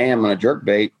on the dam on a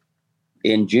jerkbait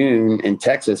in June in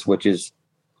Texas, which is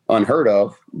unheard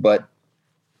of. But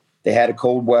they had a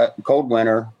cold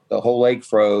winter. The whole lake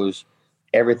froze.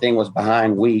 Everything was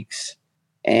behind weeks,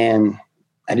 and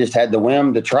I just had the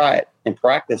whim to try it and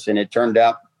practice, and it turned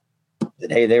out the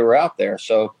day they were out there.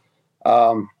 So,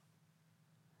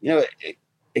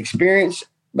 experience,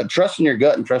 but trusting your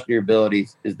gut and trusting your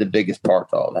abilities is the biggest part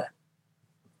to all that.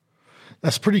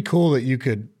 That's pretty cool that you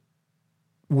could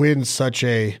win such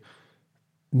a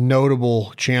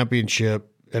notable championship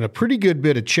and a pretty good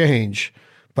bit of change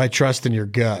by trusting your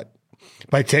gut,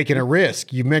 by taking a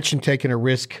risk. You mentioned taking a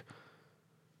risk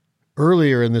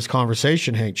earlier in this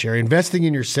conversation, Hank Cherry, investing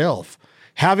in yourself,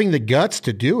 having the guts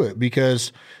to do it,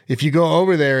 because if you go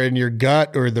over there and your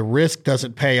gut or the risk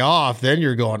doesn't pay off, then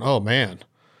you're going, oh man,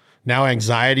 now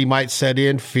anxiety might set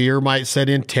in, fear might set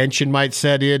in, tension might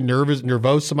set in,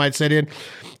 nervosa might set in.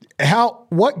 How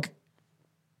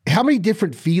many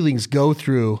different feelings go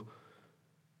through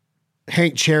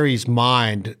Hank Cherry's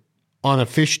mind on a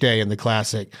fish day in the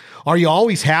Classic? Are you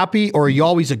always happy, or are you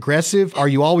always aggressive? Are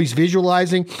you always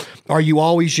visualizing? Are you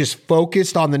always just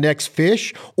focused on the next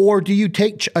fish? Or do you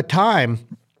take a time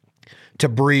to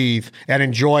breathe and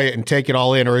enjoy it and take it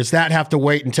all in? Or does that have to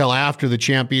wait until after the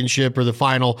championship or the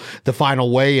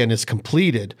final weigh-in is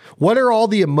completed? What are all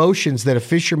the emotions that a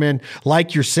fisherman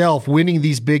like yourself winning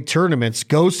these big tournaments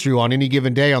goes through on any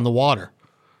given day on the water?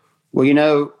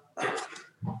 Well,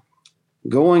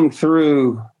 going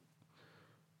through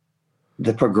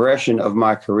the progression of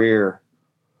my career,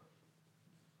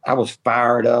 I was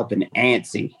fired up and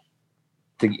antsy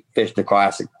to fish the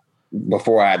Classic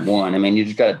before I had won. I mean, you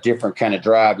just got a different kind of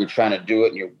drive. You're trying to do it,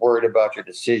 and you're worried about your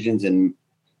decisions, and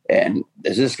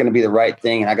is this going to be the right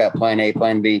thing? And I got plan A,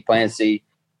 plan B, plan C,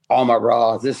 all my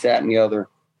rods, this, that, and the other.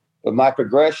 But my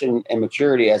progression and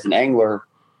maturity as an angler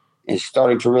is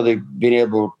starting to really be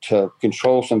able to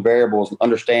control some variables and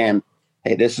understand,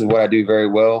 hey, this is what I do very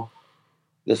well.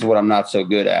 This is what I'm not so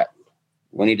good at.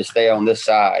 We need to stay on this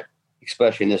side,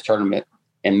 especially in this tournament,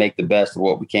 and make the best of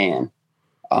what we can.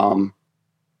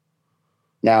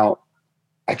 Now,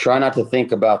 I try not to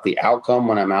think about the outcome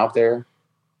when I'm out there.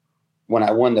 When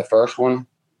I won the first one,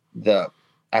 I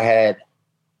had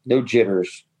no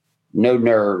jitters, no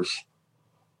nerves.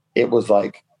 It was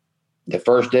like the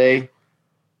first day,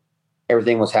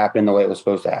 everything was happening the way it was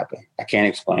supposed to happen. I can't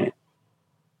explain it.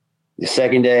 The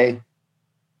second day,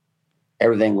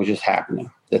 everything was just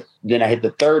happening. Then I hit the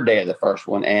third day of the first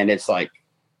one, and it's like,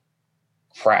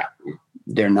 crap,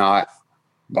 they're not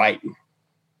biting.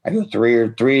 I go three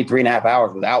and a half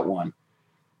hours without one.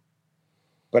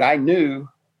 But I knew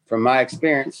from my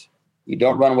experience, you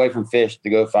don't run away from fish to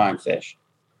go find fish.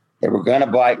 They were going to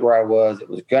bite where I was. It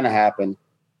was going to happen.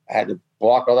 I had to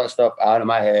block all that stuff out of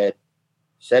my head,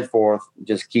 set forth,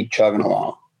 just keep chugging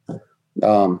along.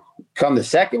 Come the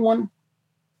second one,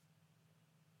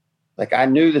 like I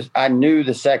knew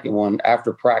the second one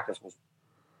after practice was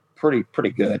pretty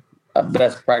good.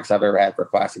 Best practice I've ever had for a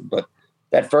Classic. But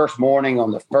that first morning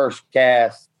on the first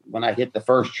cast, when I hit the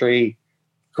first tree,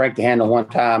 crank the handle one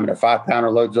time and a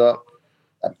 5-pounder loads up,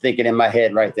 I'm thinking in my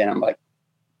head right then, I'm like,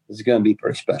 is going to be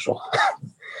pretty special.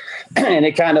 And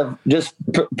it kind of just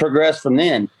progressed from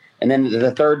then. And then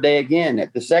the third day again,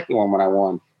 at the second one when I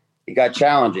won, it got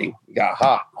challenging. It got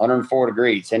hot, 104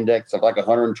 degrees, index of like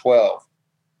 112.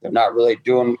 They're not really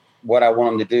doing what I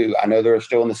want them to do. I know they're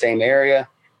still in the same area.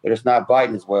 They're just not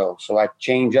biting as well. So I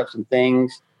change up some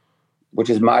things, which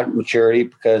is my maturity,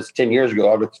 because 10 years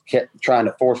ago, I was kept trying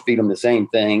to force feed them the same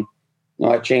thing.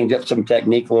 I changed up some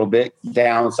technique a little bit,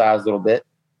 downsize a little bit,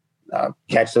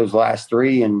 catch those last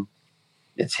three, and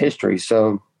it's history.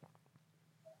 So,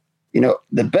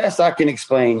 the best I can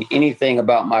explain anything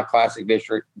about my classic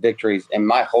victories and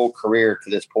my whole career to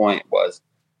this point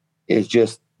is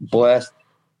just blessed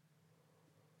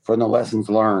for the lessons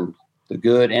learned. The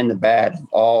good and the bad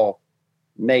all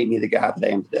made me the guy that I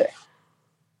am today.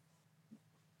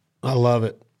 I love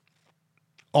it.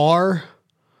 Are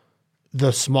the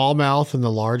smallmouth and the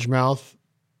largemouth,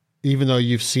 even though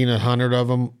you've seen 100 of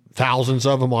them, thousands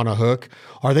of them on a hook,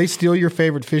 are they still your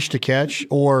favorite fish to catch?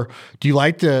 Or do you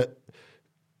like to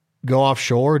go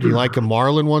offshore? Do you like a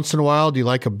marlin once in a while? Do you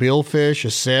like a billfish,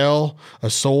 a sail, a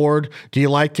sword? Do you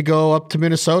like to go up to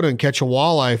Minnesota and catch a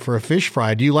walleye for a fish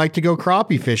fry? Do you like to go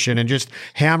crappie fishing and just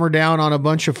hammer down on a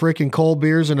bunch of freaking cold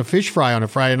beers and a fish fry on a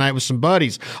Friday night with some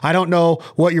buddies? I don't know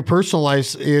what your personal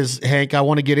life is, Hank. I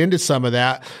want to get into some of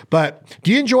that. But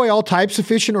do you enjoy all types of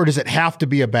fishing, or does it have to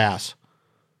be a bass?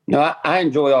 No, I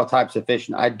enjoy all types of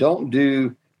fishing. I don't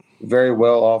do very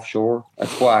well offshore.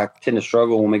 That's why I tend to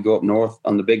struggle when we go up north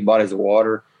on the big bodies of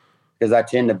water, because I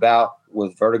tend to bout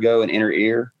with vertigo and inner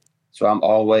ear. So I'm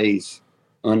always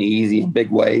uneasy in big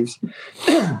waves.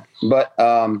 But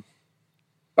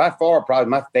by far, probably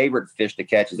my favorite fish to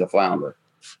catch is a flounder.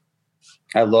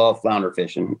 I love flounder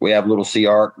fishing. We have a little Sea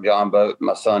Arc, John boat.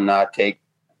 My son and I take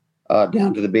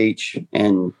down to the beach,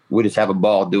 and we just have a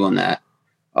ball doing that.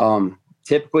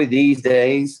 Typically these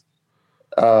days,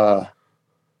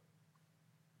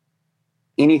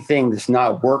 anything that's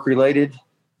not work related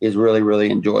is really, really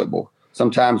enjoyable.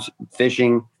 Sometimes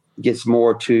fishing gets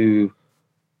more to,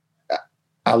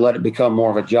 I let it become more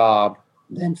of a job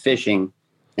than fishing.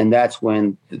 And that's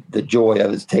when the joy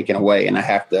of it is taken away and I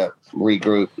have to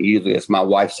regroup. Usually it's my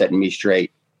wife setting me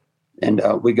straight, and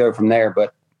we go from there.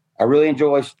 But I really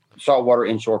enjoy saltwater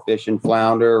inshore fishing,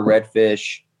 flounder,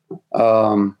 redfish,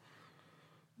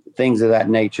 things of that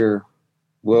nature.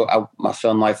 My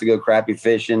son likes to go crappie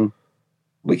fishing.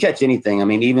 We catch anything. I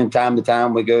mean, even time to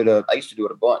time I used to do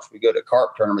it a bunch. We go to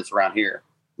carp tournaments around here.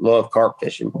 Love carp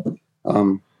fishing.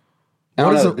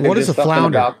 What is a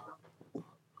flounder?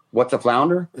 What's a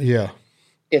flounder? Yeah.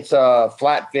 It's a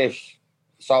flatfish,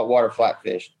 saltwater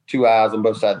flatfish, 2 eyes on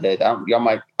both sides of the head. I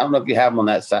don't know if you have them on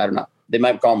that side or not. They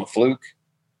might call them a fluke.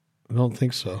 I don't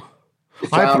think so.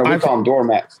 Flounder, we call them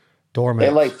doormats. Doormats.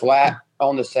 They lay flat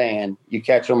on the sand. You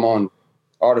catch them on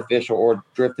artificial or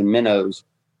drifting minnows.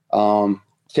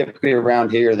 Typically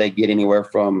around here, they get anywhere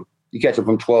from, you catch them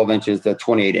from 12 inches to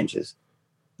 28 inches.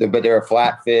 But they're a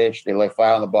flat fish. They lay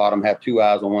flat on the bottom, have 2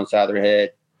 eyes on one side of their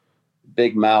head,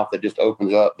 big mouth that just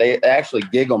opens up. They actually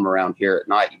gig them around here at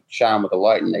night. You shine them with a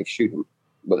light and they shoot them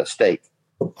with a stake.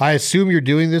 I assume you're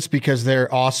doing this because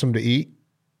they're awesome to eat.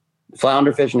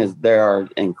 Flounder fishing they are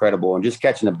incredible, and just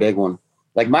catching a big one.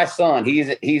 Like my son, he's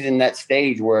in that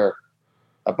stage where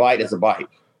a bite is a bite.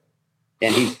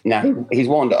 And he's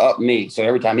wanting to up me. So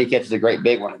every time he catches a great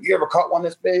big one, have you ever caught one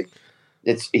this big?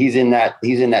 He's in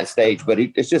that stage, but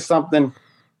it's just something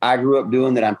I grew up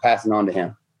doing that I'm passing on to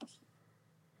him.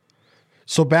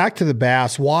 So back to the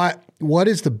bass, what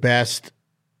is the best?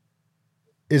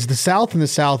 Is the South and the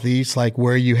Southeast like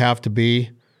where you have to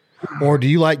be? Or do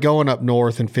you like going up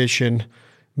north and fishing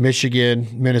Michigan,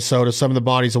 Minnesota, some of the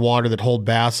bodies of water that hold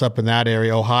bass up in that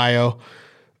area, Ohio?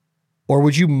 Or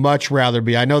would you much rather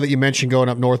be? I know that you mentioned going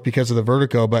up north because of the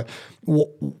vertigo, but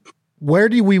where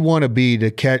do we want to be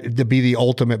to be the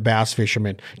ultimate bass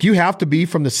fisherman? Do you have to be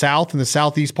from the South and the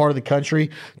Southeast part of the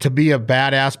country to be a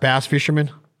badass bass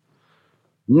fisherman?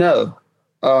 No.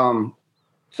 Some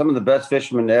of the best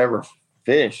fishermen to ever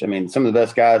fish. I mean, some of the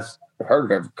best guys I've heard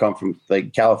of ever come from the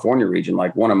California region.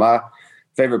 Like one of my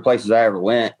favorite places I ever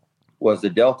went was the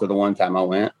Delta. The one time I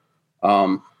went,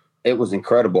 it was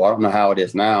incredible. I don't know how it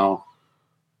is now.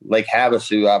 Lake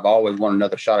Havasu, I've always wanted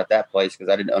another shot at that place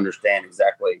because I didn't understand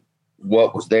exactly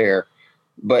what was there.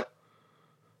 But,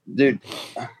 dude,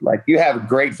 like you have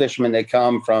great fishermen that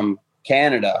come from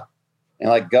Canada, and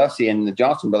like Gussie and the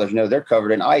Johnson brothers, they're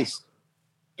covered in ice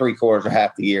 3/4 or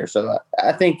half the year. So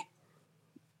I think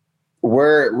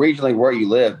regionally where you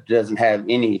live doesn't have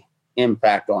any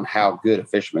impact on how good a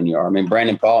fisherman you are. I mean,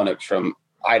 Brandon Polnick's from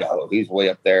Idaho. He's way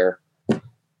up there.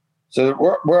 So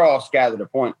we're all scattered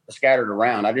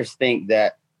around. I just think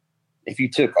that if you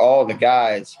took all the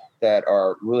guys that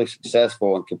are really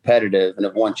successful and competitive and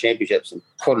have won championships and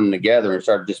put them together and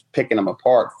started just picking them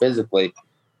apart physically,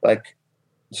 like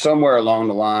somewhere along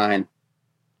the line,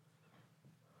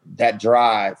 that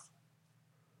drive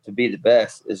to be the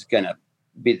best is going to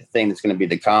be the thing that's going to be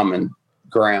the common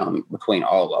ground between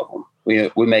all of them.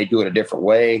 We may do it a different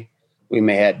way. We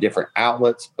may have different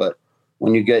outlets, but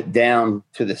when you get down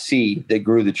to the seed that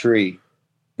grew the tree,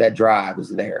 that drive is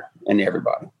there in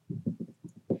everybody.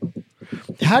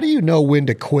 How do you know when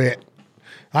to quit?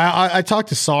 I talk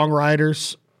to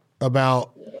songwriters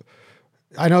about,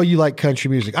 I know you like country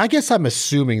music. I guess I'm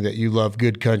assuming that you love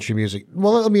good country music.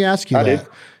 Well, let me ask you that.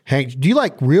 Hank, do you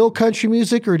like real country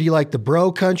music or do you like the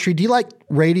bro country? Do you like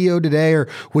radio today, or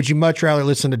would you much rather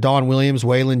listen to Don Williams,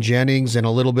 Waylon Jennings, and a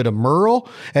little bit of Merle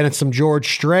and some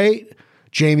George Strait,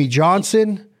 Jamie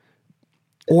Johnson?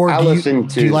 Or do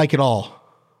you like it all?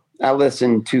 I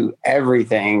listen to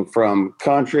everything from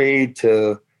country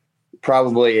to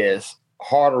probably as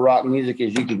hard rock music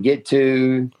as you can get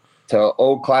to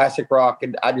old classic rock.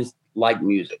 And I just like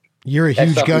music. You're a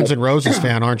huge Guns N' Roses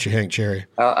fan, aren't you, Hank Cherry?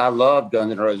 I loved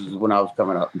Guns N' Roses when I was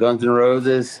coming up. Guns N'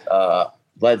 Roses,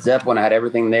 Led Zeppelin, I had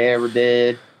everything they ever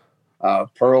did.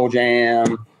 Pearl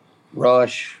Jam,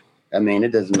 Rush. I mean, it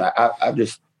doesn't matter. I'm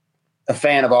just a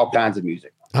fan of all kinds of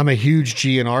music. I'm a huge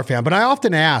GNR fan, but I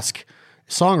often ask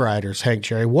songwriters, Hank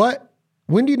Cherry,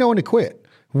 when do you know when to quit?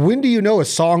 When do you know a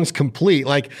song's complete?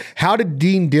 Like, how did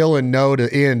Dean Dillon know to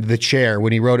end The Chair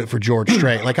when he wrote it for George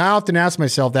Strait? Like, I often ask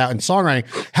myself that in songwriting.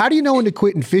 How do you know when to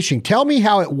quit in fishing? Tell me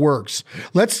how it works.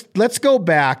 Let's go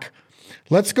back.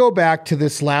 Let's go back to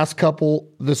this last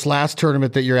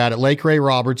tournament that you're at Lake Ray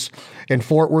Roberts in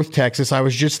Fort Worth, Texas. I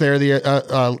was just there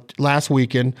the last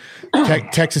weekend.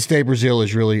 Texas Day Brazil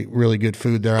is really, really good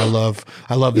food there. I love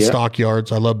the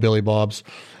stockyards. I love Billy Bob's.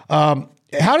 How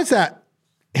does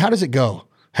it go,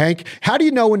 Hank? How do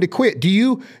you know when to quit? Do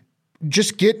you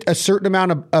just get a certain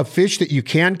amount of fish that you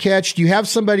can catch? Do you have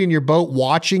somebody in your boat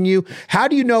watching you? How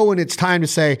do you know when it's time to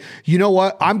say, you know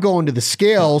what, I'm going to the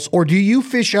scales? Or do you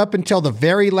fish up until the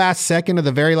very last second of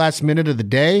the very last minute of the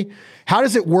day? How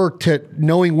does it work to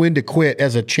knowing when to quit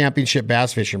as a championship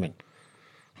bass fisherman?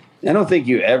 I don't think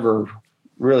you ever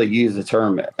really use the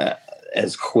term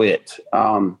as quit.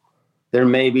 There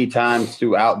may be times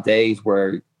throughout days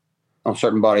where on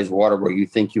certain bodies of water where you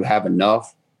think you have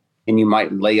enough and you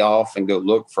might lay off and go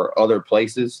look for other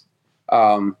places.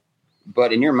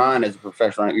 But in your mind as a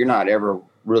professional, you're not ever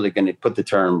really going to put the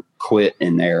term quit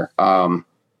in there.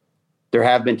 There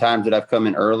have been times that I've come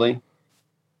in early.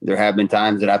 There have been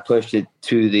times that I pushed it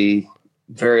to the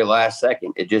very last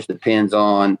second. It just depends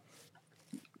on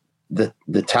the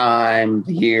time,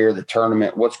 the year, the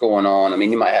tournament, what's going on. I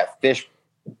mean, you might have fish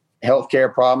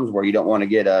healthcare problems where you don't want to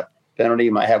get a penalty.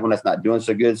 You might have one that's not doing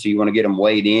so good, so you want to get them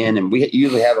weighed in. And we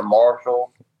usually have a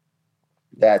marshal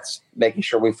that's making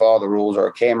sure we follow the rules, or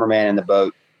a cameraman in the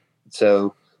boat.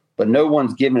 So, but no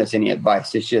one's giving us any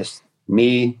advice. It's just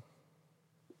me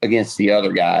against the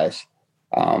other guys.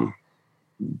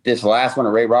 This last one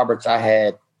at Ray Roberts, I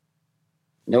had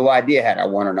no idea had I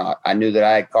won or not. I knew that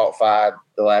I had caught 5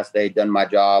 the last day, done my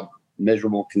job,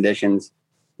 miserable conditions.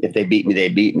 If they beat me, they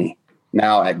beat me.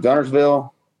 Now at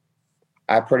Guntersville,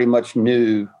 I pretty much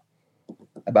knew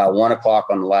about 1 o'clock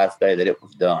on the last day that it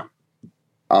was done.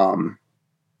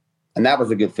 And that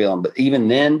was a good feeling. But even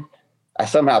then, I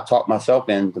somehow talked myself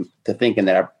into thinking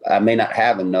that I may not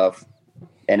have enough.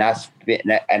 And I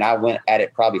went at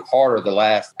it probably harder the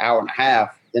last hour and a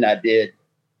half than I did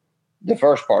the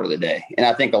first part of the day. And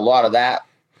I think a lot of that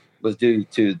was due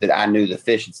to that I knew the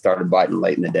fish had started biting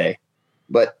late in the day.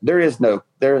 But there is no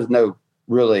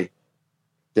really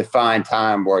defined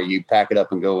time where you pack it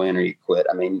up and go in or you quit.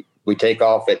 I mean, we take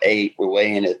off at 8, we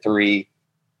weigh in at 3.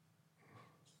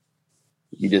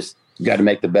 You just got to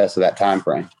make the best of that time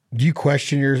frame. Do you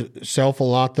question yourself a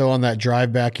lot though on that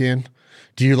drive back in?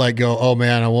 Do you go, oh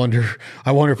man, I wonder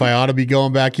if I ought to be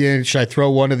going back in? Should I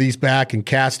throw one of these back and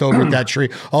cast over at that tree?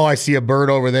 Oh, I see a bird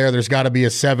over there. There's got to be a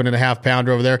 7.5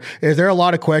 pounder over there. Is there a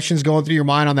lot of questions going through your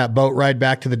mind on that boat ride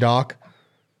back to the dock?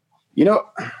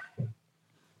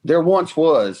 There once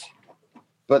was,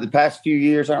 but the past few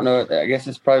years, I don't know. I guess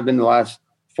it's probably been the last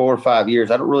 4 or 5 years.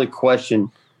 I don't really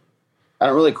question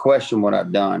what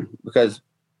I've done, because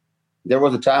there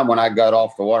was a time when I got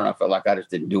off the water and I felt like I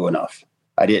just didn't do enough.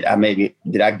 Did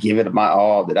I give it my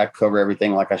all? Did I cover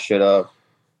everything like I should have?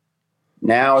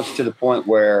 Now it's to the point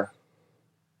where,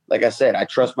 like I said, I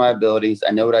trust my abilities.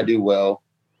 I know what I do well.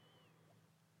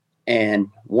 And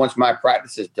once my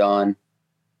practice is done,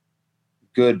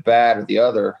 good, bad, or the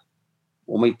other,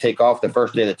 when we take off the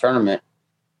first day of the tournament,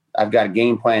 I've got a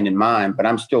game plan in mind, but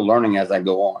I'm still learning as I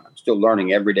go on. I'm still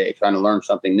learning every day, trying to learn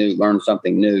something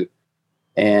new.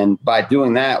 And by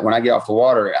doing that, when I get off the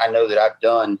water, I know that I've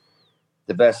done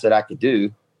the best that I could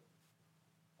do.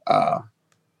 I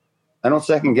don't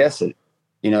second guess it.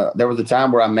 There was a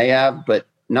time where I may have, but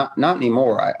not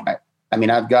anymore. I mean,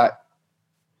 I've got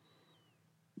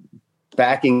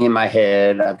backing in my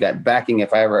head. I've got backing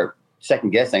if I ever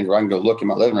second guess things, where I can go look in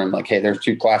my living room like, hey, there's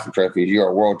 2 classic trophies. You're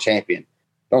a world champion.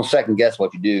 Don't second guess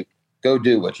what you do. Go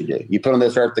do what you do. You put on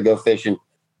this earth to go fishing,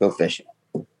 go fishing.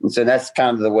 And so that's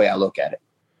kind of the way I look at it.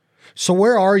 So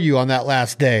where are you on that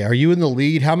last day? Are you in the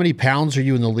lead? How many pounds are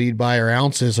you in the lead by, or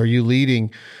ounces are you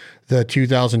leading the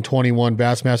 2021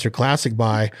 Bassmaster Classic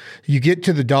by? You get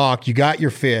to the dock, you got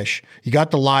your fish, you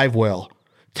got the live well.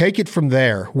 Take it from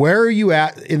there. Where are you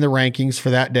at in the rankings for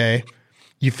that day?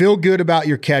 You feel good about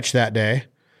your catch that day.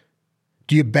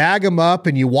 Do you bag them up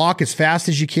and you walk as fast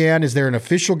as you can? Is there an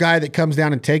official guy that comes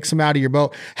down and takes them out of your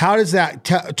boat? How does that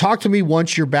talk to me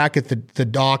once you're back at the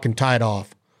dock and tied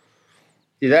off?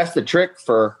 See, that's the trick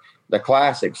for the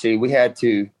Classic. See, we had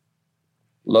to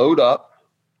load up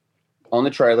on the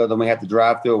trailer, then we have to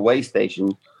drive through a weigh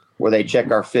station where they check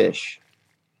our fish.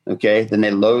 Okay, then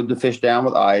they load the fish down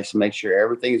with ice, make sure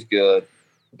everything's good,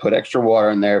 put extra water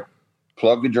in there,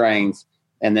 plug the drains,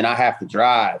 and then I have to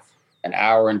drive an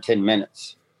hour and 10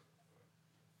 minutes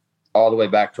all the way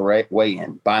back to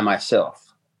weigh-in by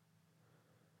myself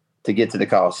to get to the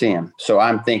Coliseum. So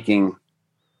I'm thinking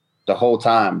the whole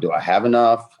time, do I have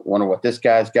enough? Wonder what this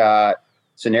guy's got.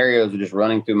 Scenarios are just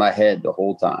running through my head the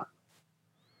whole time.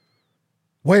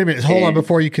 Wait a minute. Hold on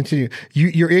before you continue.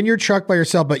 You're in your truck by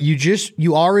yourself, but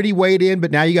you already weighed in, but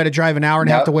now you got to drive an hour and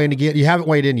a half to weigh in again. You haven't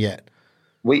weighed in yet.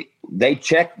 They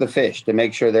check the fish to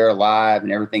make sure they're alive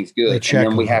and everything's good. And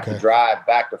then we have to drive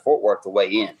back to Fort Worth to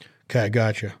weigh in. Okay,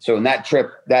 gotcha. So in that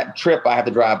trip, I have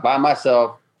to drive by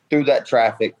myself through that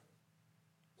traffic,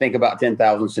 think about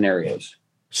 10,000 scenarios.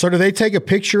 So do they take a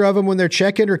picture of them when they're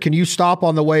checking, or can you stop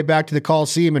on the way back to the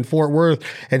Coliseum in Fort Worth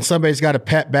and somebody's got a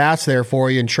pet bass there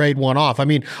for you and trade one off? I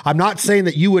mean, I'm not saying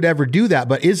that you would ever do that,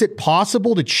 but is it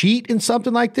possible to cheat in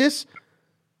something like this?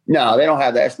 No, they don't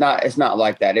have that. It's not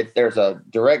like that. There's a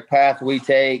direct path we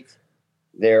take.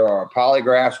 There are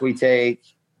polygraphs we take.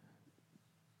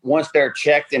 Once they're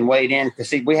checked and weighed in, because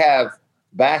see, we have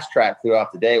Bass Track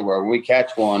throughout the day where when we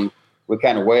catch one, we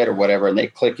kind of weigh it or whatever, and they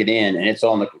click it in and it's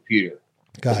on the computer.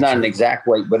 Gotcha. It's not an exact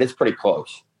weight, but it's pretty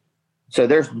close. So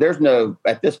there's no,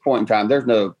 at this point in time, there's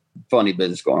no funny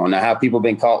business going on. Now, have people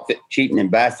been caught cheating in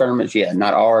bass tournaments? Yeah,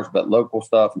 not ours, but local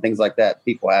stuff and things like that.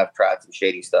 People have tried some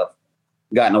shady stuff,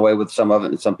 gotten away with some of it,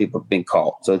 and some people have been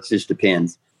caught. So it just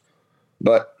depends.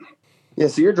 But yeah,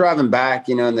 so you're driving back,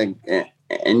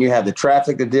 and you have the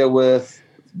traffic to deal with,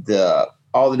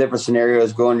 all the different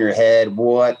scenarios go in your head.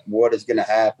 What is going to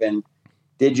happen?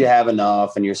 Did you have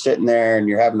enough? And you're sitting there and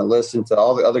you're having to listen to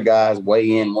all the other guys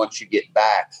weigh in once you get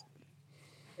back.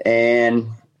 And,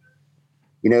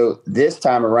 this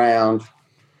time around,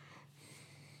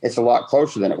 it's a lot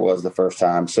closer than it was the first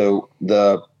time. So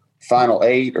the Final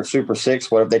 8 or Super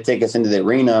 6, whatever, they take us into the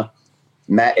arena.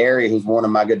 Matt Airy, who's one of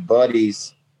my good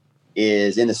buddies,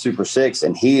 is in the Super 6,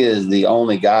 and he is the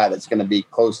only guy that's going to be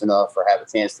close enough or have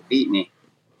a chance to beat me.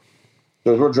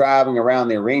 So as we're driving around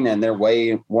the arena and they're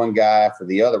weighing one guy for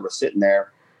the other, we're sitting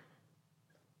there.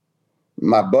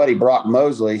 My buddy Brock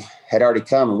Mosley had already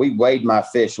come, and we weighed my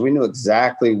fish. We knew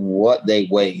exactly what they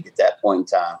weighed at that point in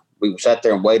time. We sat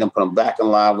there and weighed them, put them back in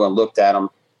live well, and looked at them.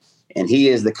 And he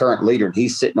is the current leader.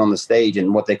 He's sitting on the stage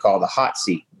in what they call the hot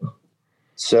seat.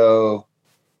 So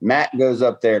Matt goes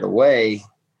up there to weigh,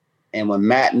 and when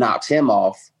Matt knocks him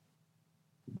off,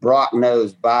 Brock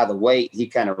knows by the weight, he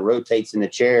kind of rotates in the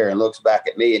chair and looks back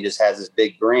at me and just has this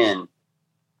big grin.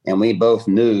 And we both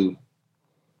knew,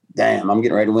 damn, I'm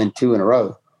getting ready to win 2 in a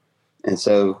row. And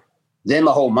so then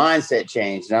my whole mindset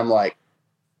changed. And I'm like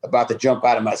about to jump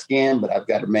out of my skin, but I've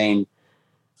got to remain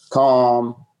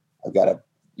calm. I've got to,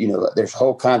 there's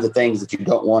whole kinds of things that you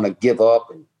don't want to give up.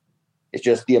 And it's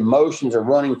just the emotions are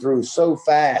running through so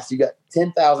fast. You got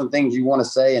 10,000 things you want to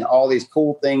say and all these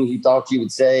cool things you thought you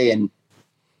would say. And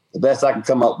the best I could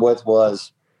come up with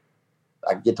was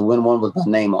I get to win one with my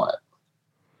name on it.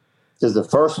 Because the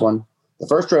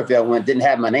first trophy I won didn't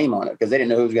have my name on it because they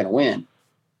didn't know who was going to win.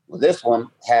 Well, this one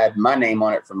had my name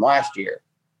on it from last year.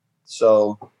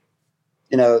 So,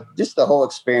 just the whole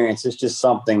experience is just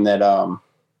something that, I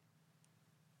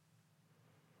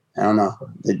don't know,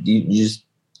 that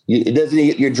it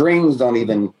doesn't, your dreams don't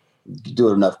even do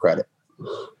it enough credit.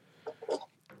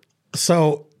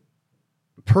 So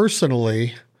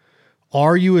personally,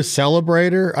 are you a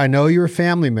celebrator? I know you're a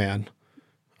family man.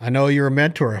 I know you're a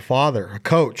mentor, a father, a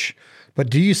coach, but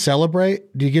do you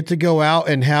celebrate? Do you get to go out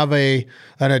and have an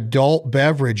adult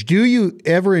beverage? Do you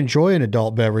ever enjoy an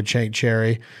adult beverage, Hank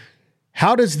Cherry?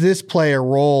 How does this play a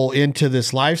role into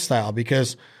this lifestyle?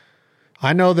 Because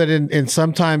I know that in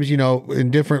sometimes, in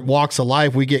different walks of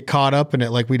life, we get caught up in it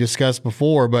like we discussed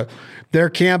before, but there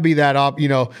can be that,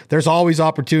 there's always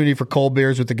opportunity for cold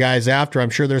beers with the guys after. I'm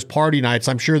sure there's party nights.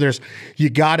 I'm sure you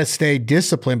got to stay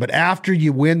disciplined, but after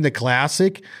you win the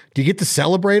classic, do you get to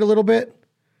celebrate a little bit?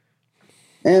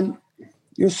 And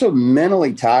you're so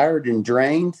mentally tired and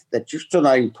drained that you're still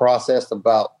not even processed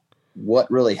about what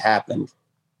really happened.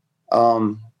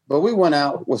 But we went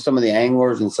out with some of the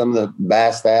anglers and some of the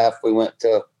bass staff. We went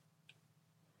to,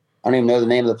 I don't even know the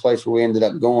name of the place where we ended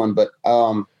up going, but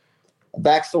a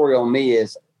backstory on me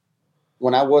is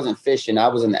when I wasn't fishing, I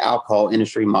was in the alcohol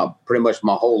industry pretty much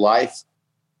my whole life.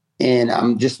 And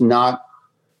I'm just not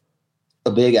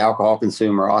a big alcohol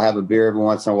consumer. I'll have a beer every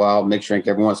once in a while, mixed drink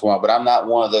every once in a while, but I'm not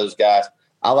one of those guys.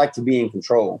 I like to be in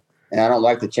control, and I don't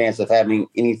like the chance of having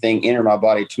anything enter my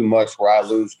body too much where I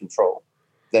lose control.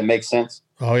 Does that make sense?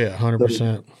 Oh yeah,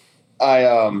 100%.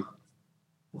 I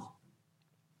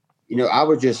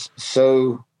was just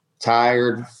so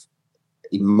tired,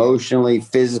 emotionally,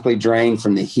 physically drained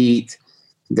from the heat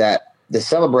that the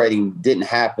celebrating didn't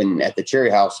happen at the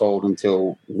Cherry household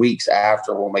until weeks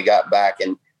after when we got back.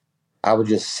 And I was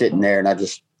just sitting there and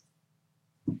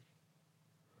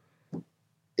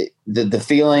the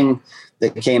feeling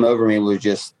that came over me was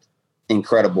just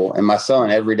incredible. And my son,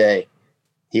 every day,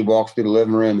 he walks through the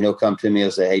living room and he'll come to me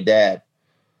and say, "Hey, Dad,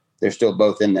 they're still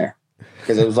both in there."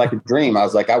 Because it was like a dream. I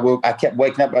was like, I kept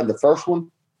waking up on the first one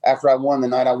after I won, the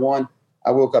night I won.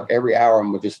 I woke up every hour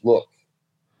and would just look.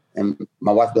 And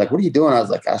my wife would be like, "What are you doing?" I was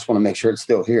like, "I just want to make sure it's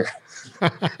still here."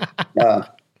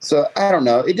 So I don't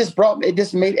know. It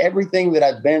just made everything that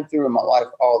I've been through in my life,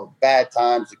 all the bad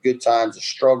times, the good times, the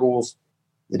struggles,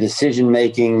 the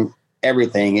decision-making,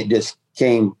 everything. It just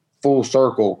came full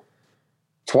circle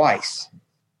twice.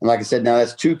 And like I said, now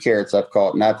that's 2 carrots I've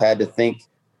caught, and I've had to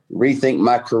rethink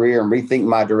my career and rethink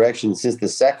my direction since the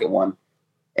second one.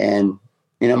 And,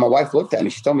 my wife looked at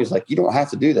me. She told me, "It's like, you don't have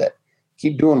to do that.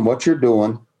 Keep doing what you're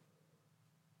doing.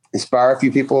 Inspire a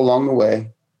few people along the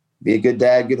way. Be a good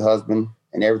dad, good husband,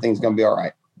 and everything's going to be all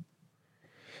right."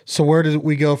 So where do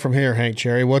we go from here, Hank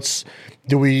Cherry?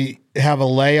 Do we have a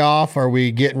layoff? Are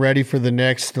we getting ready for the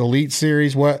next Elite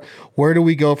Series? Where do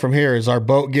we go from here? Is our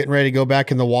boat getting ready to go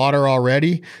back in the water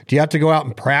already? Do you have to go out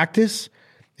and practice?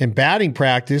 In batting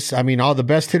practice, all the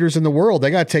best hitters in the world,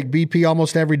 they got to take BP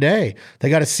almost every day. They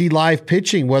got to see live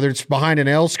pitching, whether it's behind an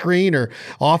L screen or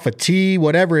off a tee,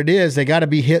 whatever it is. They got to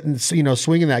be hitting,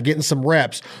 swinging that, getting some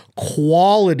reps.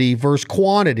 Quality versus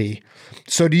quantity.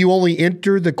 So do you only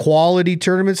enter the quality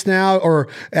tournaments now, or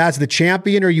as the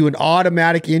champion, are you an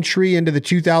automatic entry into the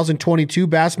 2022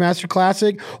 Bassmaster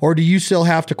Classic, or do you still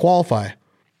have to qualify?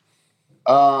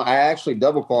 I actually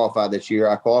double qualified this year.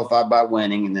 I qualified by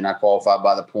winning, and then I qualified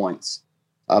by the points.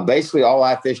 Basically, all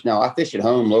I fish now, I fish at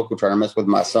home local tournaments with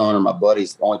my son or my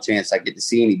buddies. The only chance I get to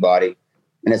see anybody,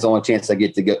 and it's the only chance I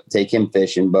get to take him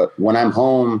fishing. But when I'm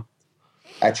home,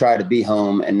 I try to be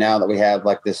home. And now that we have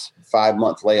like this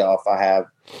 5-month layoff, I have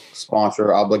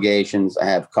sponsor obligations. I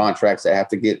have contracts that have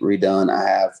to get redone. I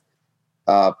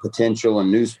have potential and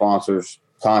new sponsors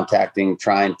contacting,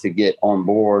 trying to get on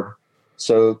board.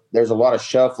 So there's a lot of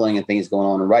shuffling and things going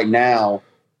on. And right now,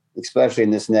 especially in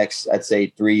this next, I'd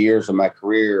say 3 years of my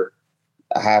career,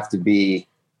 I have to be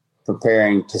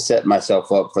preparing to set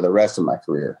myself up for the rest of my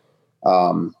career.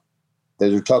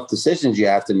 Those are tough decisions you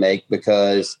have to make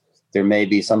because there may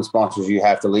be some sponsors you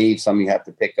have to leave, some you have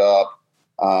to pick up.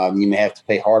 You may have to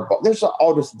pay hardball. There's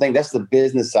all this thing. That's the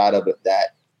business side of it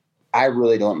that I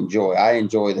really don't enjoy. I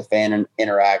enjoy the fan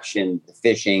interaction, the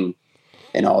fishing,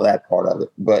 and all that part of it.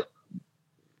 But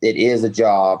it is a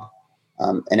job.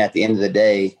 And at the end of the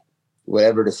day,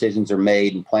 whatever decisions are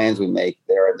made and plans we make,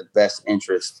 they're in the best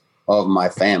interest of my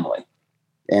family.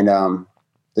 And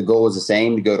the goal is the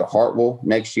same, to go to Hartwell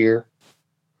next year,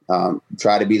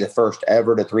 try to be the first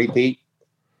ever to three-peat.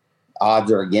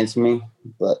 Odds are against me,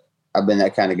 but I've been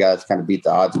that kind of guy that's kind of beat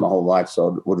the odds my whole life,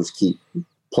 so we'll just keep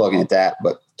plugging at that.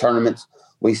 But tournaments,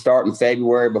 we start in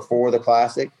February before the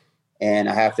Classic, and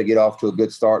I have to get off to a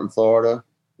good start in Florida.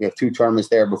 We have 2 tournaments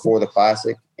there before the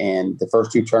Classic, and the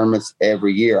first 2 tournaments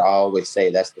every year, I always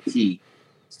say that's the key.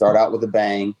 Start out with a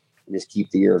bang and just keep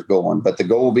the years going. But the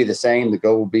goal will be the same. The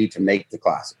goal will be to make the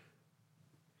Classic.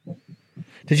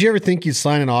 Did you ever think you'd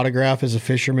sign an autograph as a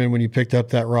fisherman when you picked up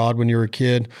that rod when you were a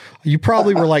kid? You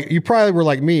probably were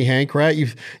like me, Hank, right? You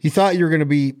thought you were going to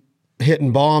be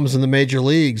hitting bombs in the major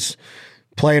leagues.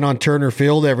 playing on Turner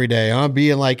Field every day, huh?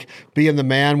 Being the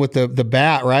man with the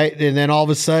bat, right? And then all of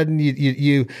a sudden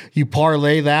you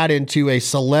parlay that into a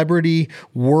celebrity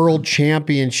world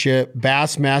championship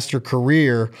Bassmaster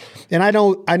career. And I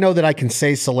know that I can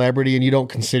say celebrity and you don't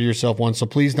consider yourself one, so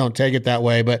please don't take it that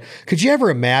way. But could you ever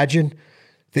imagine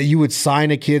that you would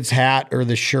sign a kid's hat or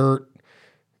the shirt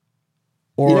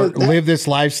or live this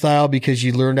lifestyle because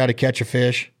you learned how to catch a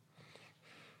fish?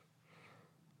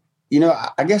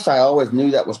 I guess I always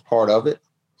knew that was part of it,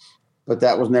 but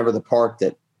that was never the part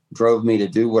that drove me to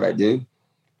do what I do.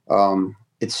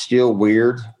 It's still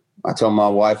weird. I tell my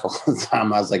wife all the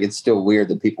time, I was like, it's still weird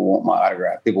that people want my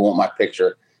autograph. People want my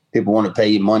picture. People want to pay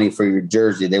you money for your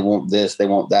jersey. They want this, they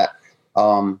want that.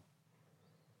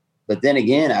 But then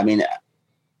again, I mean,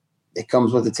 it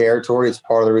comes with the territory. It's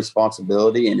part of the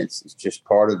responsibility, and it's just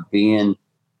part of being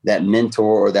that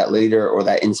mentor or that leader or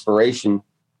that inspiration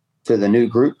to the new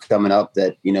group coming up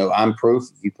that, I'm proof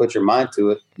if you put your mind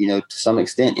to it, to some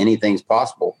extent, anything's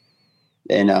possible.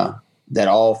 And that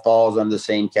all falls under the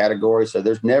same category. So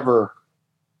there's never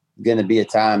going to be a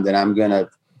time that I'm going to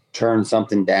turn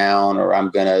something down or I'm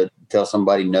going to tell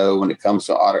somebody no when it comes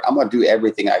to autograph. I'm going to do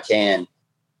everything I can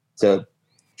to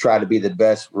try to be the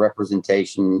best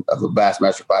representation of a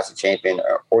Bassmaster Classic champion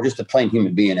or just a plain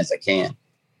human being as I can.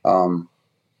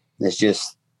 It's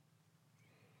just,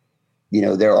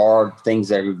 there are things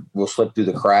that will slip through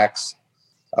the cracks.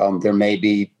 There may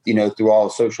be, through all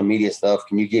the social media stuff,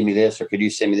 can you give me this or could you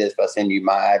send me this if I send you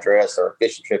my address or a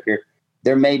fishing trip here?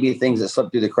 There may be things that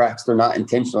slip through the cracks. They're not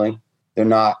intentionally. They're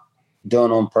not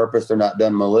done on purpose. They're not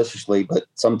done maliciously. But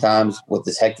sometimes with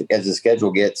as hectic as the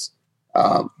schedule gets,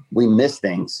 we miss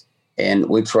things. And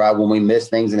we try, when we miss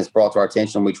things and it's brought to our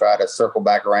attention, we try to circle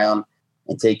back around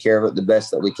and take care of it the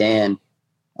best that we can.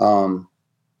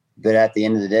 But at the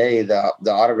end of the day,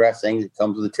 the autograph thing that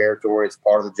comes with the territory, it's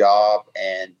part of the job.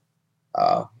 And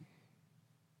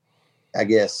I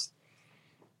guess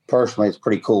personally, it's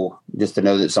pretty cool just to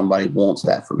know that somebody wants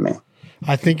that from me.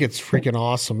 I think it's freaking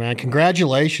awesome, man.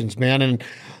 Congratulations, man. And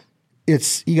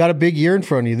you got a big year in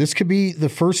front of you. This could be the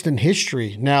first in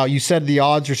history. Now, you said the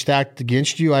odds are stacked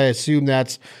against you. I assume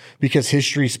that's because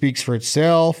history speaks for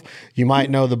itself. You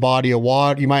might know the body of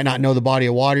water. You might not know the body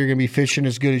of water. You're going to be fishing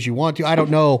as good as you want to. I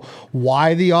don't know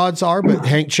why the odds are, but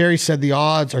Hank Cherry said the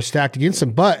odds are stacked against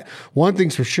him. But one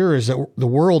thing's for sure is that the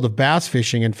world of bass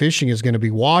fishing and fishing is going to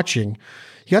be watching.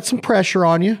 You got some pressure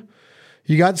on you.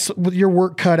 You got your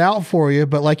work cut out for you.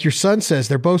 But like your son says,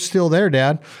 they're both still there,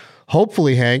 Dad.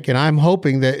 Hopefully, Hank, and I'm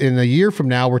hoping that in a year from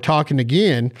now, we're talking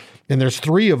again, and there's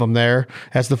 3 of them there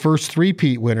as the first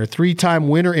three-peat winner, 3-time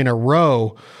winner in a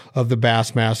row of the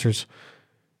Bassmasters.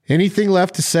 Anything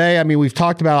left to say? I mean, we've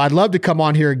talked about, I'd love to come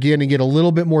on here again and get a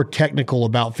little bit more technical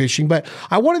about fishing, but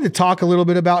I wanted to talk a little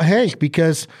bit about Hank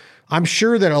because I'm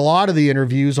sure that a lot of the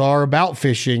interviews are about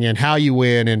fishing and how you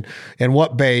win and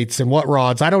what baits and what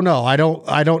rods. I don't know. I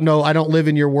don't know. I don't live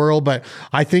in your world, but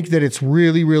I think that it's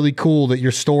really, really cool that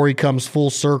your story comes full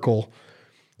circle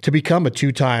to become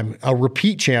a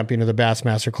repeat champion of the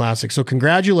Bassmaster Classic. So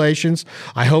congratulations.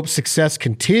 I hope success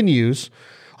continues.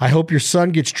 I hope your son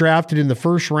gets drafted in the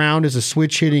first round as a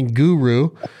switch hitting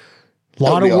guru. A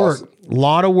lot of work. Awesome. A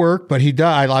lot of work, but he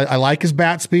does. I like his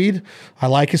bat speed. I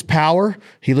like his power.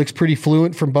 He looks pretty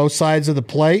fluent from both sides of the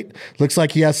plate. Looks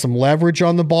like he has some leverage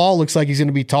on the ball. Looks like he's going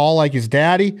to be tall like his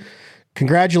daddy.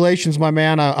 Congratulations, my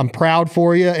man. I'm proud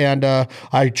for you, and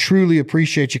I truly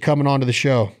appreciate you coming on to the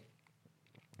show.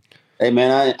 Hey,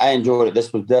 man, I enjoyed it.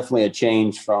 This was definitely a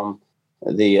change from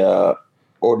the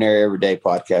Ordinary Everyday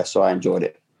podcast, so I enjoyed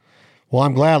it. Well,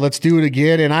 I'm glad. Let's do it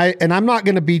again. And I'm not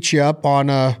going to beat you up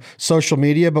on social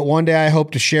media, but one day I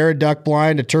hope to share a duck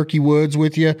blind, a turkey woods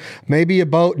with you, maybe a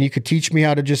boat, and you could teach me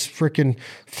how to just freaking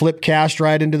flip cast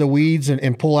right into the weeds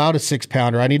and pull out a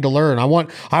 6-pounder. I need to learn. I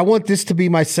want this to be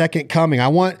my second coming.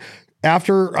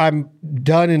 After I'm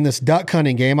done in this duck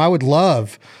hunting game, I would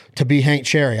love to be Hank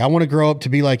Cherry. I want to grow up to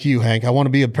be like you, Hank. I want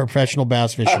to be a professional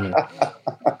bass fisherman.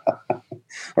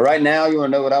 Right now, you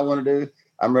want to know what I want to do?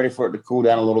 I'm ready for it to cool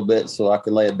down a little bit so I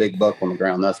can lay a big buck on the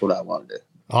ground. That's what I want to do.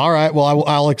 All right. Well,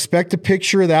 I'll expect a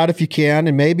picture of that if you can.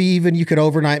 And maybe even you could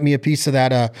overnight me a piece of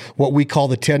that, what we call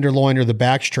the tenderloin or the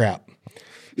backstrap.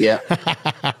 Yeah.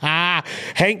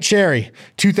 Hank Cherry,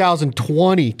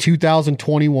 2020,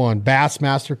 2021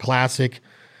 Bassmaster Classic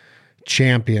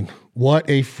champion. What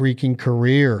a freaking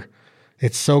career.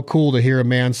 It's so cool to hear a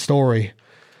man's story.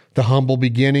 The humble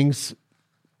beginnings,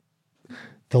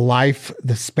 the life,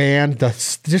 the span,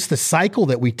 just the cycle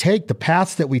that we take, the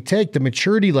paths that we take, the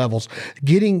maturity levels,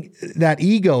 getting that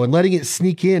ego and letting it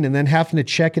sneak in and then having to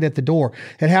check it at the door.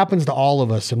 It happens to all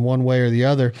of us in one way or the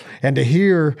other. And to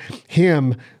hear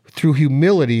him through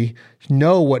humility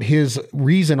know what his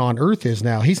reason on earth is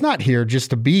now. He's not here just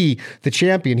to be the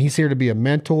champion. He's here to be a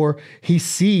mentor. He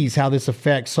sees how this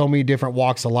affects so many different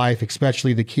walks of life,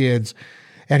 especially the kids.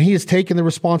 And he has taken the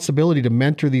responsibility to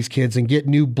mentor these kids and get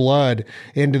new blood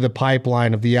into the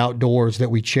pipeline of the outdoors that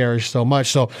we cherish so much.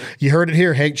 So you heard it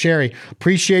here, Hank Cherry.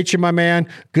 Appreciate you, my man.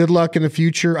 Good luck in the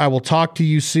future. I will talk to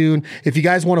you soon. If you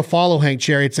guys want to follow Hank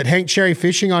Cherry, it's at Hank Cherry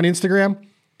Fishing on Instagram.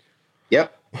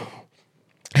 Yep.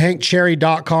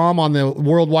 HankCherry.com on the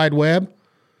World Wide Web.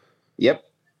 Yep.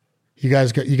 You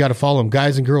got to follow him.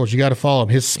 Guys and girls, you got to follow him.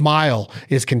 His smile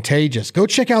is contagious. Go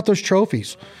check out those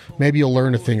trophies. Maybe you'll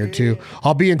learn a thing or two.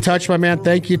 I'll be in touch, my man.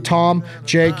 Thank you, Tom.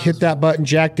 Jake, hit that button.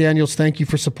 Jack Daniels, thank you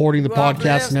for supporting the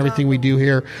podcast and everything we do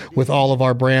here with all of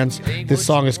our brands. This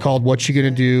song is called What You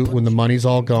Gonna Do When the Money's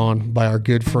All Gone by our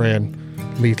good friend,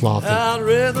 Leith Lawton. I'd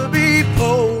rather be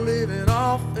poor living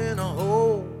off in a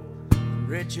hole,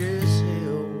 rich as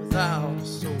hell without a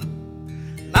soul.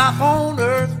 Life on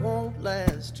earth won't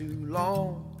last too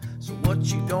long, so what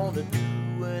you gonna do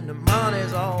when the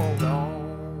money's all